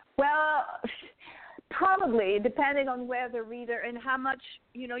 Well, probably, depending on where the reader and how much,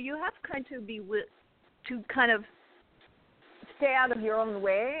 you have kind to be to kind of stay out of your own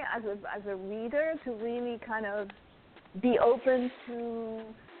way as a reader, to really kind of be open to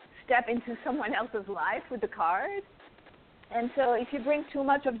step into someone else's life with the cards. And so if you bring too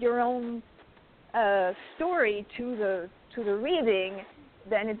much of your own story to the reading,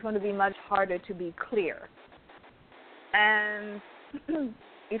 then it's going to be much harder to be clear. And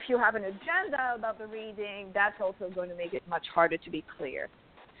if you have an agenda about the reading, that's also going to make it much harder to be clear.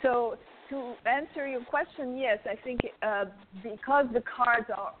 So to answer your question, yes, I think because the cards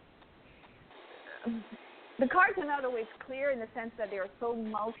are not always clear in the sense that they are so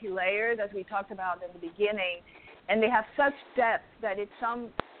multi-layered, as we talked about in the beginning, and they have such depth that it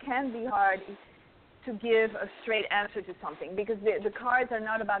can be hard to give a straight answer to something, because the cards are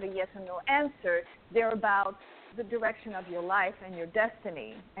not about a yes or no answer. They're about the direction of your life and your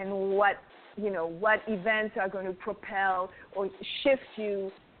destiny, and what events are going to propel or shift you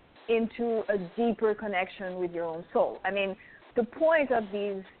into a deeper connection with your own soul. I mean, the point of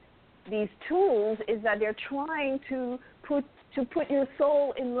these tools is that they're trying to put your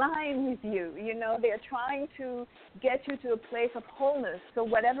soul in line with you. They're trying to get you to a place of wholeness. So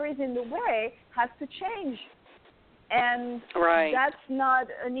whatever is in the way has to change. And that's not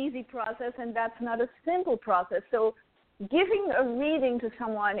an easy process, and that's not a simple process. So giving a reading to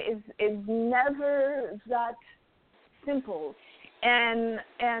someone is never that simple. And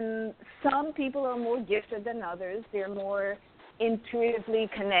some people are more gifted than others. They're more intuitively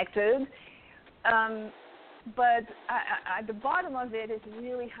connected. But at the bottom of it, it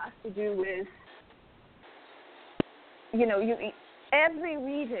really has to do with, every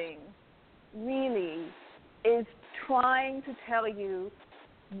reading really is trying to tell you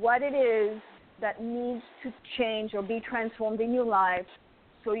what it is that needs to change or be transformed in your life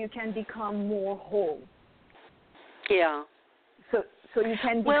so you can become more whole. Yeah. So you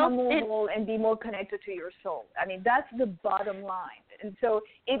can become more whole and be more connected to your soul. I mean, that's the bottom line. And so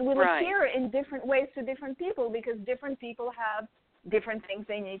it will appear in different ways to different people, because different people have different things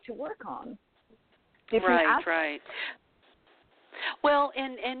they need to work on. Different aspects. Right. Well,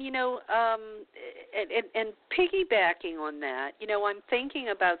 and piggybacking on that, I'm thinking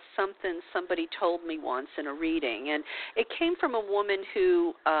about something somebody told me once in a reading, and it came from a woman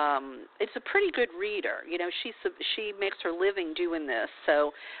who is a pretty good reader. She makes her living doing this,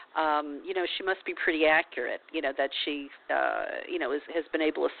 so she must be pretty accurate. That she has been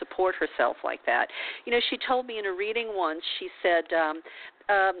able to support herself like that. She told me in a reading once. She said,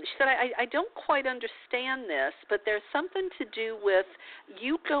 I don't quite understand this, but there's something to do with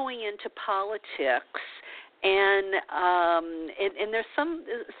you going into politics and there's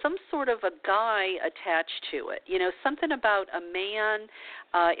some sort of a guy attached to it. You know, something about a man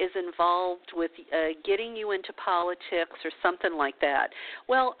is involved with getting you into politics or something like that.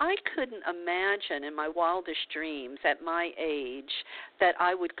 Well, I couldn't imagine in my wildest dreams at my age that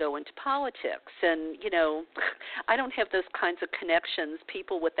I would go into politics. And, you know, I don't have those kinds of connections,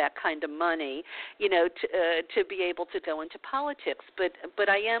 people with that kind of money, you know, to be able to go into politics. But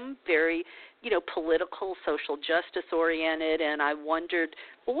I am very, you know, political, social justice oriented, and I wondered,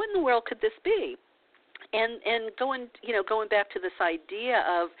 well, what in the world could this be? And going back to this idea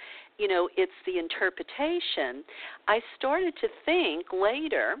of, you know, it's the interpretation, I started to think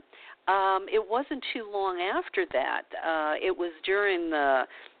later, it wasn't too long after that, it was during the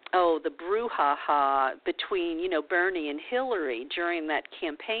brouhaha between, you know, Bernie and Hillary during that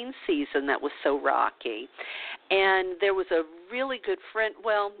campaign season that was so rocky. And there was a really good friend,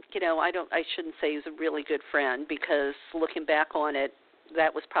 well, you know, I shouldn't say he was a really good friend, because looking back on it,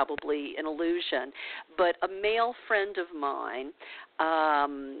 that was probably an illusion. But a male friend of mine,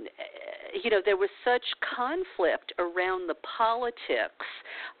 you know, there was such conflict around the politics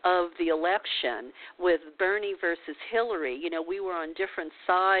of the election with Bernie versus Hillary. You know, we were on different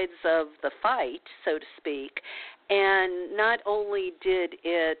sides of the fight, so to speak, and not only did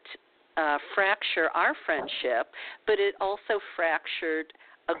it fracture our friendship, but it also fractured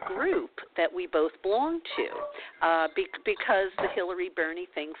a group that we both belonged to, because the Hillary-Bernie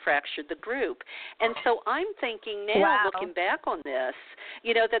thing fractured the group. And so I'm thinking now, looking back on this,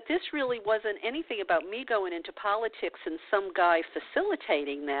 you know, that this really wasn't anything about me going into politics and some guy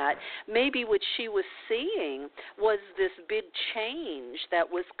facilitating that. Maybe what she was seeing was this big change that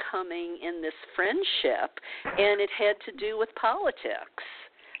was coming in this friendship, and it had to do with politics.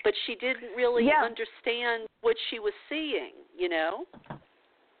 But she didn't really understand what she was seeing, you know?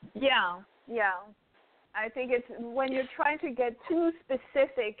 Yeah. I think it's when you're trying to get too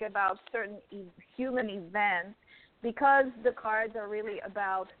specific about certain human events, because the cards are really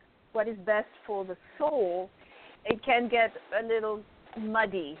about what is best for the soul, it can get a little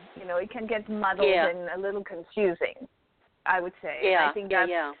muddy, you know, it can get muddled and a little confusing, I would say. Yeah, I think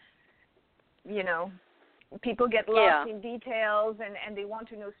that's, you know, people get lost in details and they want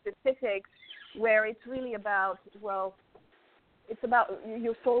to know specifics, where it's really about, well, it's about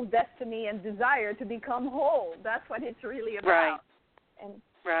your soul's destiny and desire to become whole. That's what it's really about. Right. And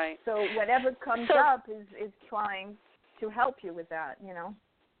right. So whatever comes up is trying to help you with that, you know.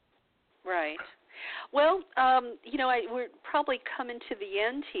 Right. Well, you know, we're probably coming to the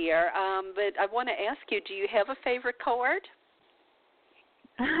end here, but I want to ask you, do you have a favorite card?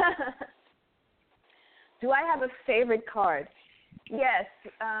 Do I have a favorite card? Yes.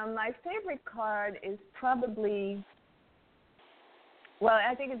 My favorite card is probably... Well,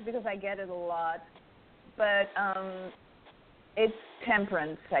 I think it's because I get it a lot, but it's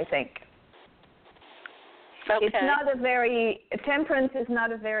Temperance, I think. Okay. Temperance is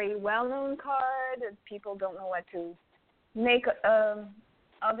not a very well-known card. People don't know what to make of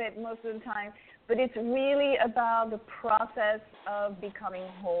it most of the time, but it's really about the process of becoming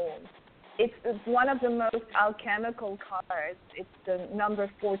whole. It's one of the most alchemical cards. It's the number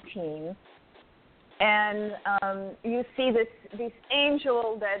 14. And you see this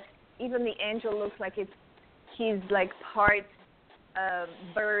angel that even the angel looks like he's like part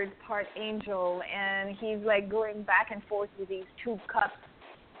bird, part angel, and he's like going back and forth with these two cups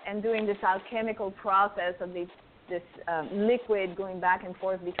and doing this alchemical process of this liquid going back and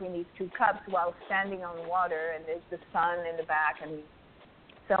forth between these two cups while standing on water, and there's the sun in the back and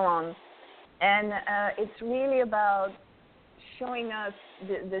so on. And it's really about showing us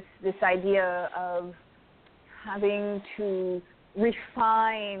this idea of having to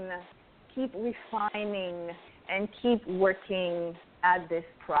keep refining, and keep working at this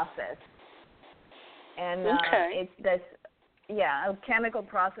process. And it's this, alchemical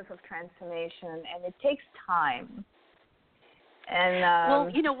process of transformation, and it takes time. And well,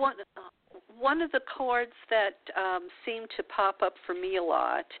 you know, one of the cards that seemed to pop up for me a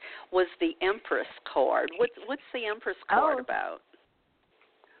lot was the Empress card. What's the Empress card about?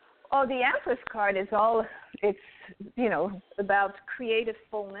 Oh, the Empress card is it's, you know, about creative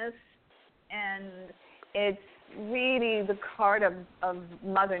fullness, and it's really the card of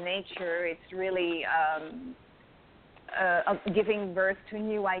Mother Nature. It's really of giving birth to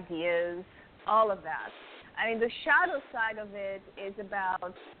new ideas, all of that. I mean, the shadow side of it is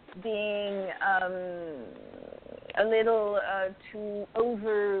about being a little too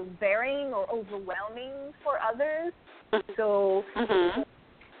overbearing or overwhelming for others. So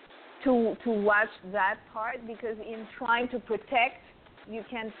to watch that part, because in trying to protect, you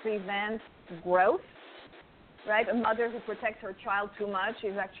can prevent growth. right? A mother who protects her child too much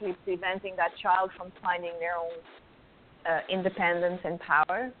is actually preventing that child from finding their own independence and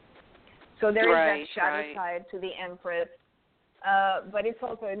power. So there is that shadow side to the Empress, but it's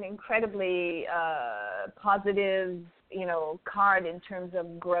also an incredibly positive, card in terms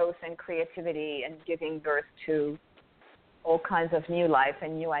of growth and creativity and giving birth to all kinds of new life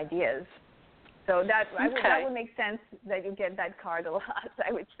and new ideas. So that would make sense that you get that card a lot,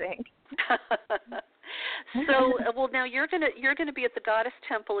 I would think. So, well, now you're gonna be at the Goddess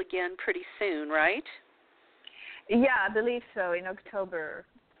Temple again pretty soon, right? Yeah, I believe so, in October.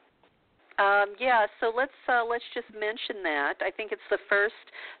 Yeah, so let's just mention that. I think it's the first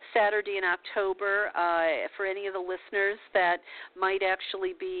Saturday in October. For any of the listeners that might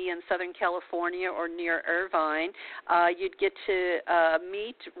actually be in Southern California or near Irvine, you'd get to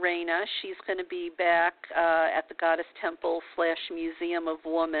meet Raina. She's going to be back at the Goddess Temple / Museum of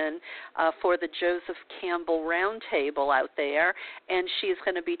Woman for the Joseph Campbell Roundtable out there, and she's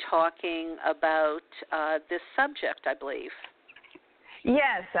going to be talking about this subject, I believe.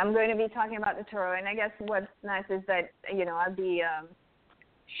 Yes, I'm going to be talking about the tarot, and I guess what's nice is that, I'll be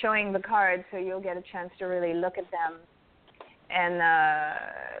showing the cards, so you'll get a chance to really look at them, and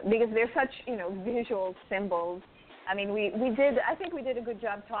because they're such, visual symbols. I mean, I think we did a good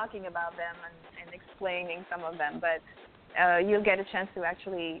job talking about them and explaining some of them, but you'll get a chance to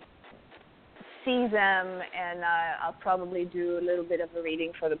actually see them, and I'll probably do a little bit of a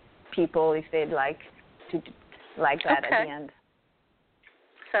reading for the people if they'd like to that at the end.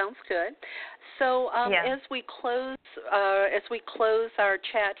 Sounds good. So as we close our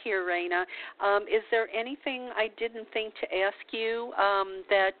chat here, Raina, is there anything I didn't think to ask you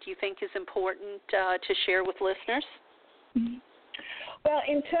that you think is important to share with listeners? Well,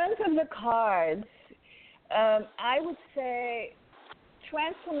 in terms of the cards, I would say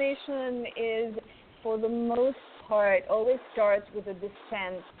transformation is, for the most part, always starts with a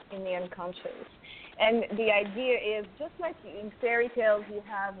descent in the unconscious. And the idea is, just like in fairy tales, you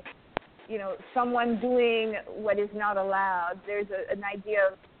have, someone doing what is not allowed. There's the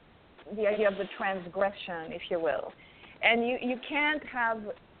idea of the transgression, if you will. And you can't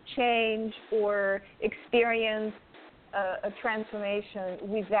have change or experience a transformation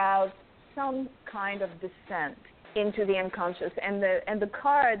without some kind of descent into the unconscious. And the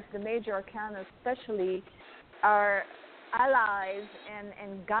cards, the Major Arcanas especially, are allies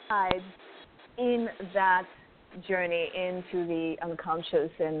and guides in that journey into the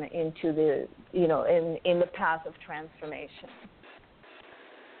unconscious and into the, in the path of transformation.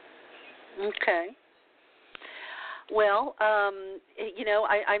 Okay. Well,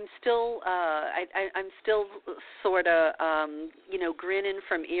 I'm still sort of, grinning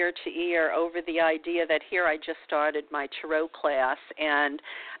from ear to ear over the idea that here I just started my tarot class, and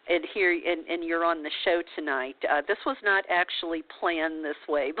you're on the show tonight. This was not actually planned this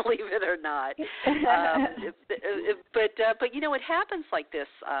way, believe it or not. But it happens like this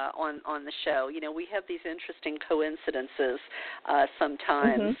on the show. We have these interesting coincidences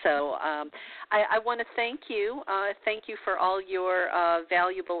sometimes. Mm-hmm. So I want to thank you. Thank you for all your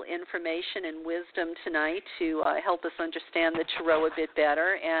valuable information and wisdom tonight to help us understand the tarot a bit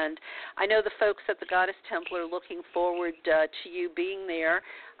better. And I know the folks at the Goddess Temple are looking forward to you being there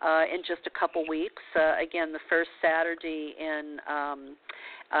in just a couple weeks. Again, the first Saturday in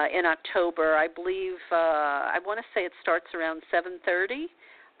October. I believe, I want to say it starts around 7:30.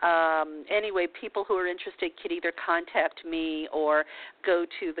 Anyway, people who are interested could either contact me or go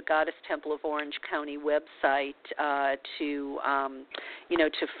to the Goddess Temple of Orange County website to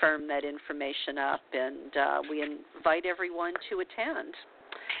firm that information up, and we invite everyone to attend.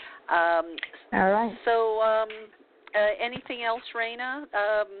 All right. So, anything else, Raina,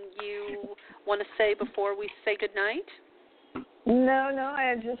 you want to say before we say goodnight? No,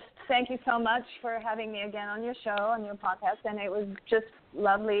 I just thank you so much for having me again on your show, on your podcast, and it was just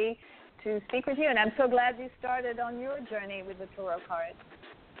lovely to speak with you, and I'm so glad you started on your journey with the tarot cards.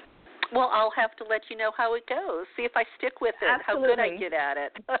 Well, I'll have to let you know how it goes, see if I stick with it, Absolutely. How good I get at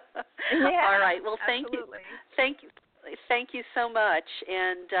it. Yeah, all right, well, absolutely. Thank you so much,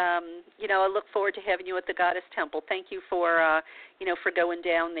 and I look forward to having you at the Goddess Temple. Thank you for for going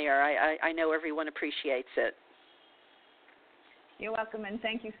down there. I know everyone appreciates it. You're welcome, and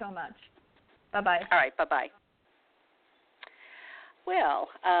thank you so much. Bye-bye. All right, bye-bye. Well,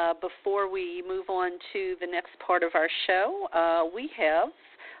 before we move on to the next part of our show, we have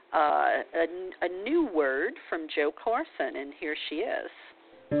a new word from Jo Carson, and here she is.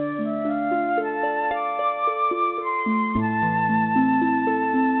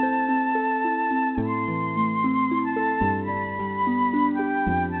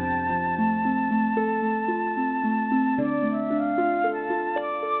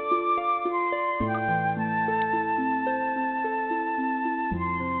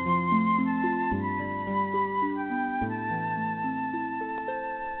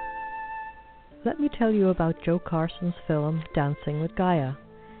 let me tell you about Joe Carson's film Dancing with Gaia,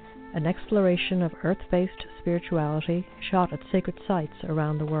 an exploration of earth-based spirituality shot at sacred sites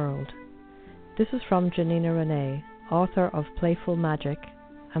around the world. This is from Janina Renee, author of Playful Magic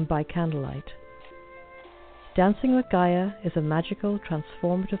and By Candlelight. Dancing with Gaia is a magical,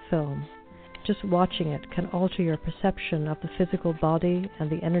 transformative film. Just watching it can alter your perception of the physical body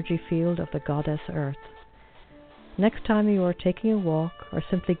and the energy field of the goddess Earth. Next time you are taking a walk or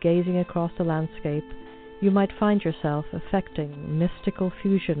simply gazing across the landscape, you might find yourself affecting mystical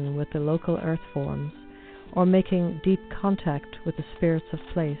fusion with the local earth forms, or making deep contact with the spirits of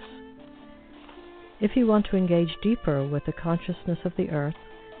place. If you want to engage deeper with the consciousness of the earth,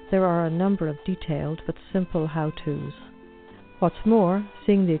 there are a number of detailed but simple how-tos. What's more,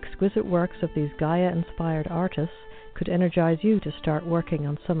 seeing the exquisite works of these Gaia-inspired artists could energize you to start working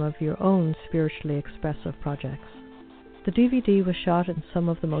on some of your own spiritually expressive projects. The DVD was shot in some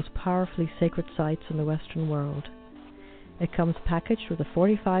of the most powerfully sacred sites in the Western world. It comes packaged with a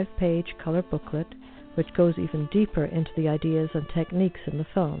 45-page color booklet, which goes even deeper into the ideas and techniques in the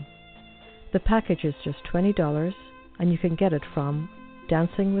film. The package is just $20, and you can get it from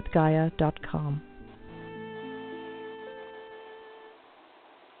dancingwithgaia.com.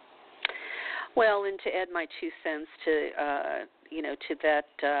 Well, and to add my 2 cents to that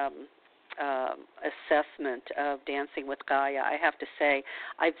assessment of Dancing with Gaia, I have to say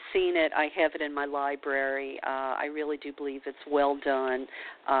I've seen it. I have it in my library. I really do believe it's well done,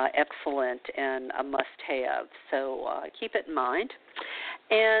 excellent, and a must-have. So keep it in mind.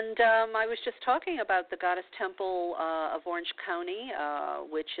 And I was just talking about the Goddess Temple of Orange County,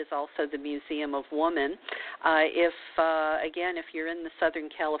 which is also the Museum of Woman. If you're in the Southern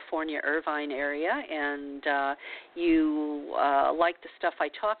California, Irvine area, and you like the stuff I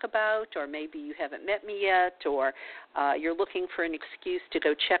talk about, or maybe you haven't met me yet, or you're looking for an excuse to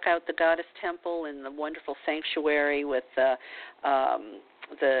go check out the Goddess Temple and the wonderful sanctuary with the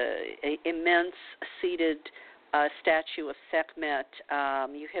immense seated statue of Sekhmet,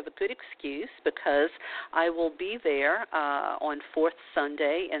 you have a good excuse, because I will be there on 4th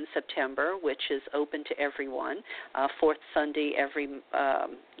Sunday in September, which is open to everyone. 4th Sunday every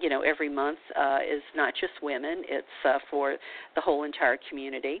month is not just women; it's for the whole entire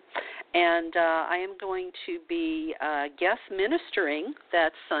community. And I am going to be guest ministering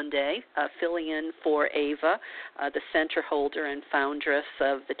that Sunday, filling in for Ava, the center holder and foundress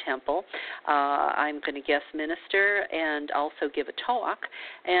of the temple. I'm going to guest minister and also give a talk,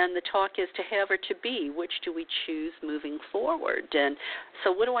 and the talk is to have or to be. Which do we choose moving forward? And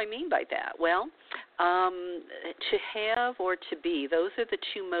so what do I mean by that? Well, to have or to be, those are the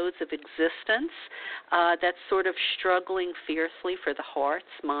 2 modes of existence that's sort of struggling fiercely for the hearts,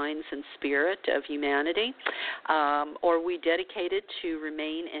 minds, and spirit of humanity. Or are we dedicated to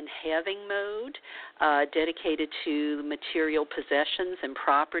remain in having mode, dedicated to material possessions and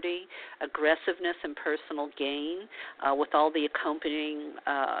property, aggressiveness and personal gain, with all the accompanying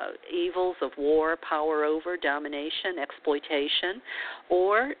evils of war, power over, domination, exploitation?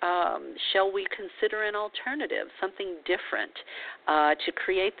 Or shall we consider an alternative, something different, to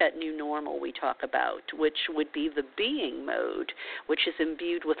create that new normal we talk about, which would be the being mode, which is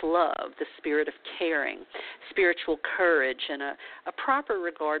imbued with love, the spirit of caring, spiritual courage, and a proper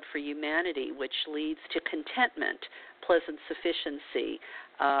regard for humanity, which leads to contentment, pleasant sufficiency,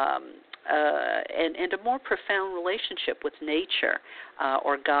 and a more profound relationship with nature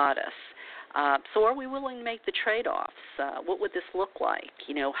or goddess. So are we willing to make the trade-offs? What would this look like?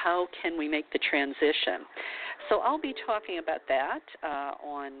 How can we make the transition? So I'll be talking about that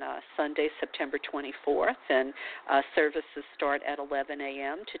on Sunday, September 24th, and services start at 11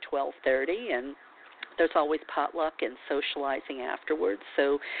 a.m. to 12:30, and there's always potluck and socializing afterwards,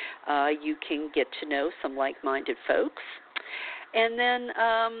 so you can get to know some like-minded folks. And then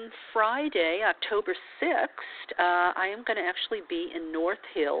Friday, October 6th, I am going to actually be in North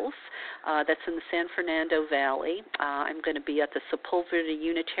Hills. That's in the San Fernando Valley. I'm going to be at the Sepulveda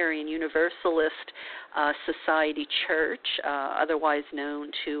Unitarian Universalist Society Church, otherwise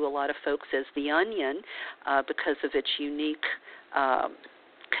known to a lot of folks as the Onion, because of its unique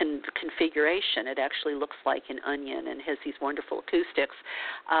configuration. It actually looks like an onion and has these wonderful acoustics.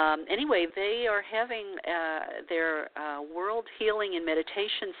 Anyway, they are having their World Healing and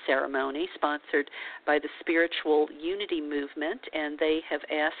Meditation Ceremony sponsored by the Spiritual Unity Movement, and they have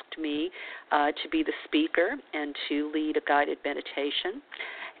asked me to be the speaker and to lead a guided meditation.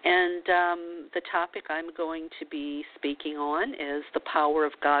 And the topic I'm going to be speaking on is the power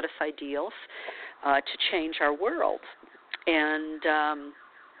of goddess ideals to change our world. And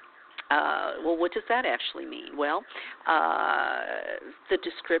well, what does that actually mean? Well, the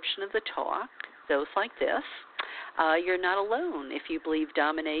description of the talk goes like this. You're not alone if you believe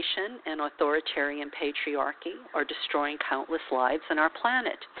domination and authoritarian patriarchy are destroying countless lives on our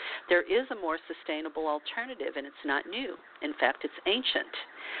planet. There is a more sustainable alternative, and it's not new. In fact, it's ancient.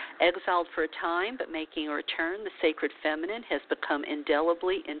 Exiled for a time, but making a return, the sacred feminine has become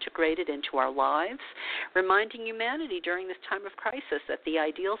indelibly integrated into our lives, reminding humanity during this time of crisis that the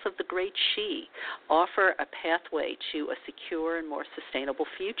ideals of the great she offer a pathway to a secure and more sustainable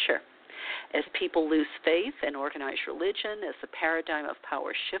future. As people lose faith in organized religion, as the paradigm of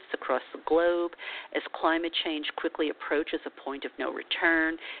power shifts across the globe, as climate change quickly approaches a point of no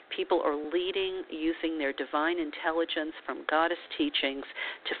return, people are leading using their divine intelligence from goddess teachings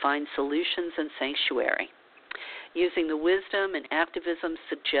to find solutions and sanctuary. Using the wisdom and activism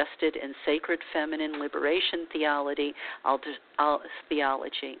suggested in sacred feminine liberation theology, I'll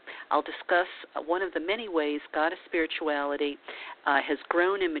discuss one of the many ways goddess spirituality has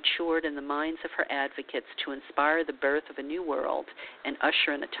grown and matured in the minds of her advocates to inspire the birth of a new world and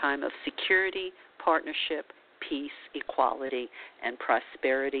usher in a time of security, partnership, peace, equality, and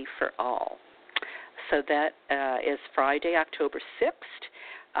prosperity for all. So that is Friday, October 6th.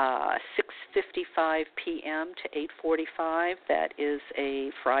 6:55 p.m. to 8:45. That is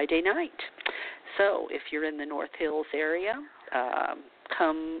a Friday night. So if you're in the North Hills area,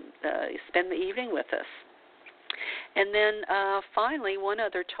 come spend the evening with us. And then finally, one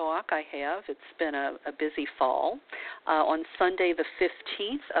other talk I have. It's been a busy fall. On Sunday, the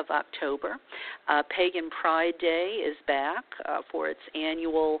 15th of October, Pagan Pride Day is back for its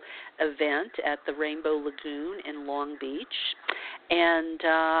annual event at the Rainbow Lagoon in Long Beach. And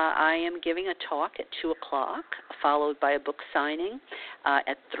I am giving a talk at 2 o'clock, followed by a book signing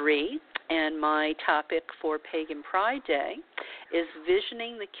at 3. And my topic for Pagan Pride Day is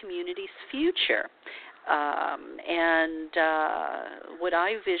visioning the community's future. What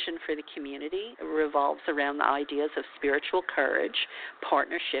I vision for the community revolves around the ideas of spiritual courage,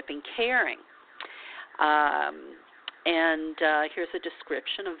 partnership, and caring. Here's a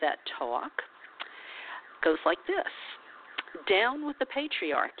description of that talk. It goes like this. Down with the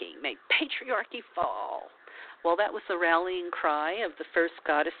patriarchy. May patriarchy fall. Well, that was the rallying cry of the first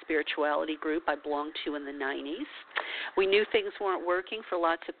goddess spirituality group I belonged to in the 90s. We knew things weren't working for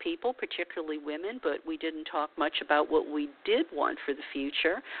lots of people, particularly women, but we didn't talk much about what we did want for the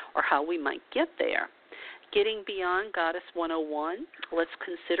future or how we might get there. Getting beyond Goddess 101, let's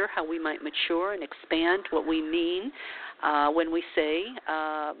consider how we might mature and expand what we mean when we say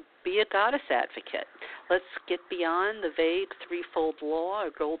be a goddess advocate. Let's get beyond the vague threefold law or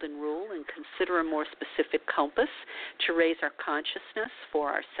golden rule and consider a more specific compass to raise our consciousness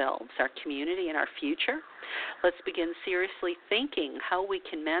for ourselves, our community, and our future. Let's begin seriously thinking how we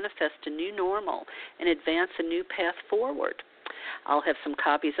can manifest a new normal and advance a new path forward. I'll have some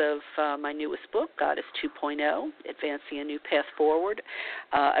copies of my newest book, Goddess 2.0, Advancing a New Path Forward,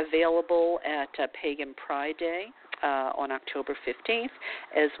 available at Pagan Pride Day on October 15th,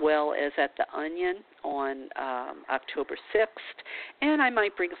 as well as at The Onion on October 6th, and I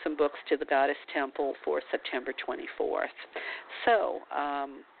might bring some books to the Goddess Temple for September 24th. So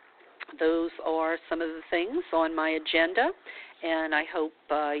those are some of the things on my agenda, and I hope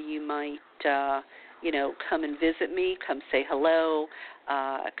you might come and visit me, come say hello,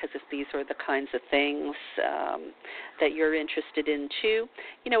 because if these are the kinds of things that you're interested in too,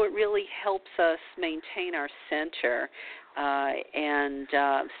 it really helps us maintain our center and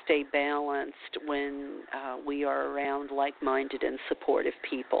stay balanced when we are around like-minded and supportive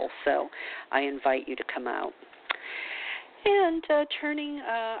people. So I invite you to come out. And turning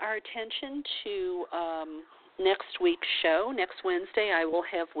our attention to next week's show. Next Wednesday, I will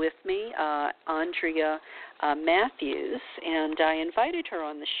have with me Andrea Matthews, and I invited her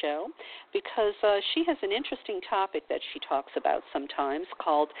on the show because she has an interesting topic that she talks about sometimes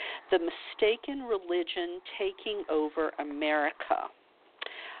called the mistaken religion taking over America.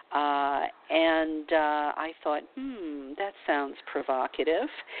 I thought, that sounds provocative.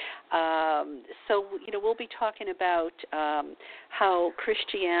 So, we'll be talking about how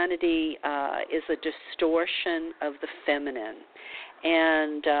Christianity is a distortion of the feminine.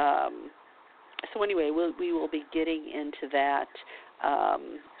 And so anyway, we will be getting into that,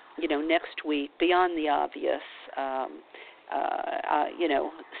 next week, beyond the obvious.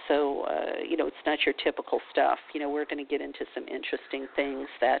 It's not your typical stuff. We're going to get into some interesting things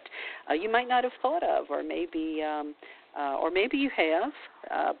that you might not have thought of, or maybe you have,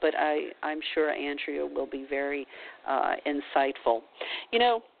 but I'm sure Andrea will be very insightful.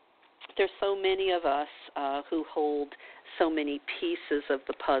 There's so many of us who hold so many pieces of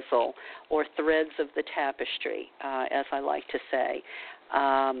the puzzle or threads of the tapestry, as I like to say.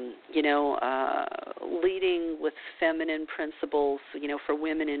 leading with feminine principles, for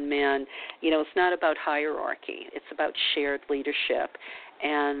women and men. It's not about hierarchy. It's about shared leadership,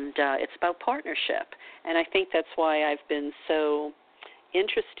 and it's about partnership. And I think that's why I've been so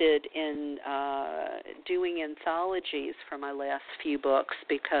interested in doing anthologies for my last few books,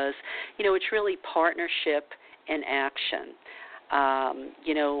 because, it's really partnership and action.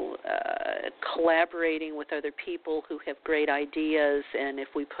 Collaborating with other people who have great ideas, and if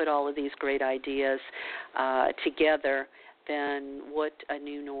we put all of these great ideas together, then what a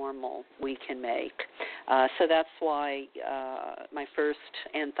new normal we can make. So that's why my first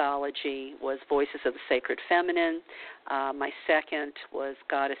anthology was Voices of the Sacred Feminine. My second was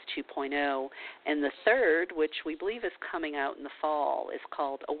Goddess 2.0. And the third, which we believe is coming out in the fall, is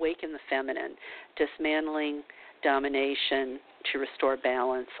called Awaken the Feminine, Dismantling Domination to Restore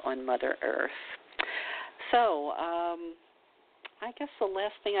Balance on Mother Earth. So I guess the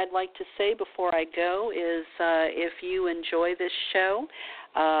last thing I'd like to say before I go is if you enjoy this show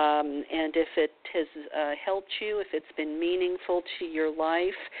and if it has helped you, if it's been meaningful to your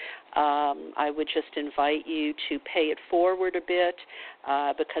life, I would just invite you to pay it forward a bit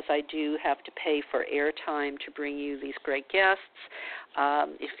because I do have to pay for airtime to bring you these great guests.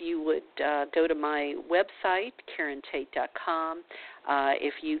 If you would go to my website, KarenTate.com,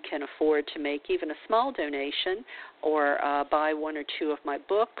 if you can afford to make even a small donation or buy one or two of my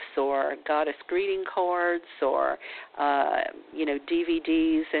books or goddess greeting cards or,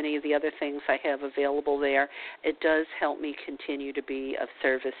 DVDs, any of the other things I have available there, it does help me continue to be of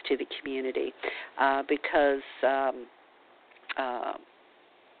service to the community because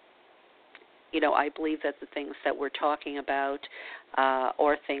I believe that the things that we're talking about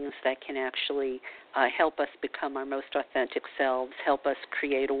are things that can actually help us become our most authentic selves, help us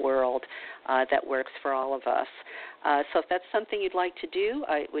create a world that works for all of us. So if that's something you'd like to do,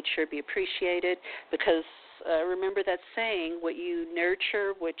 I would sure be appreciated because remember that saying, what you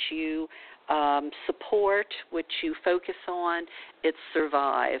nurture, what you support, what you focus on, it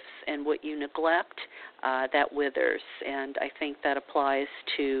survives, and what you neglect, that withers. And I think that applies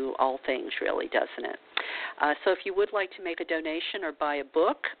to all things, really, doesn't it? So if you would like to make a donation or buy a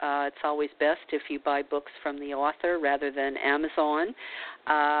book, it's always best if you buy books from the author rather than Amazon.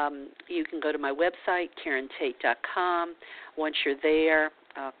 You can go to my website, KarenTate.com. Once you're there,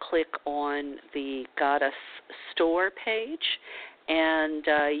 click on the Goddess Store page, and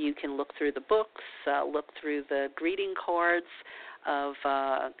you can look through the books, look through the greeting cards of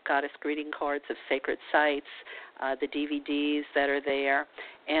Goddess greeting cards of sacred sites, the DVDs that are there.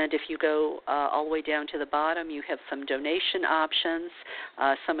 And if you go all the way down to the bottom, you have some donation options.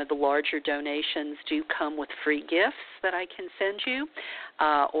 Some of the larger donations do come with free gifts that I can send you.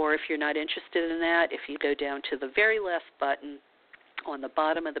 Or if you're not interested in that, if you go down to the very last button on the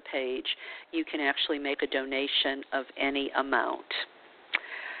bottom of the page, you can actually make a donation of any amount.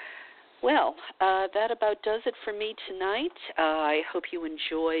 Well, that about does it for me tonight. I hope you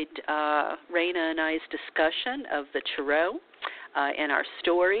enjoyed Raina and I's discussion of the Tarot and our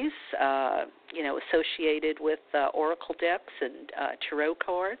stories, associated with oracle decks and Tarot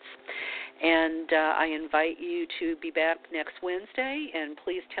cards. And I invite you to be back next Wednesday, and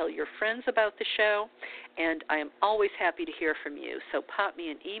please tell your friends about the show. And I am always happy to hear from you. So pop me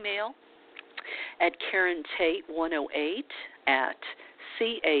an email at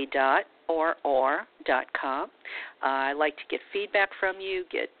KarenTate108@ca.rr.com. I like to get feedback from you,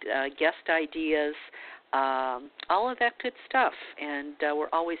 get guest ideas, all of that good stuff. And we're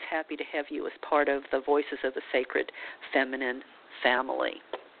always happy to have you as part of the Voices of the Sacred Feminine family.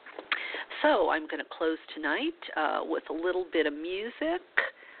 So I'm going to close tonight with a little bit of music.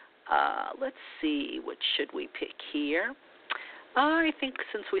 Let's see, what should we pick here? I think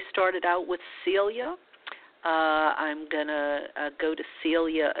since we started out with Celia, I'm going to go to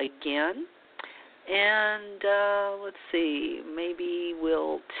Celia again. And let's see, maybe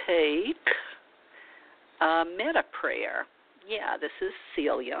we'll take Meta Prayer. Yeah, this is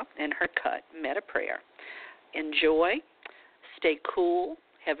Celia and her cut, Meta Prayer. Enjoy, stay cool,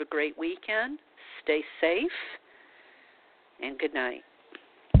 have a great weekend, stay safe, and good night.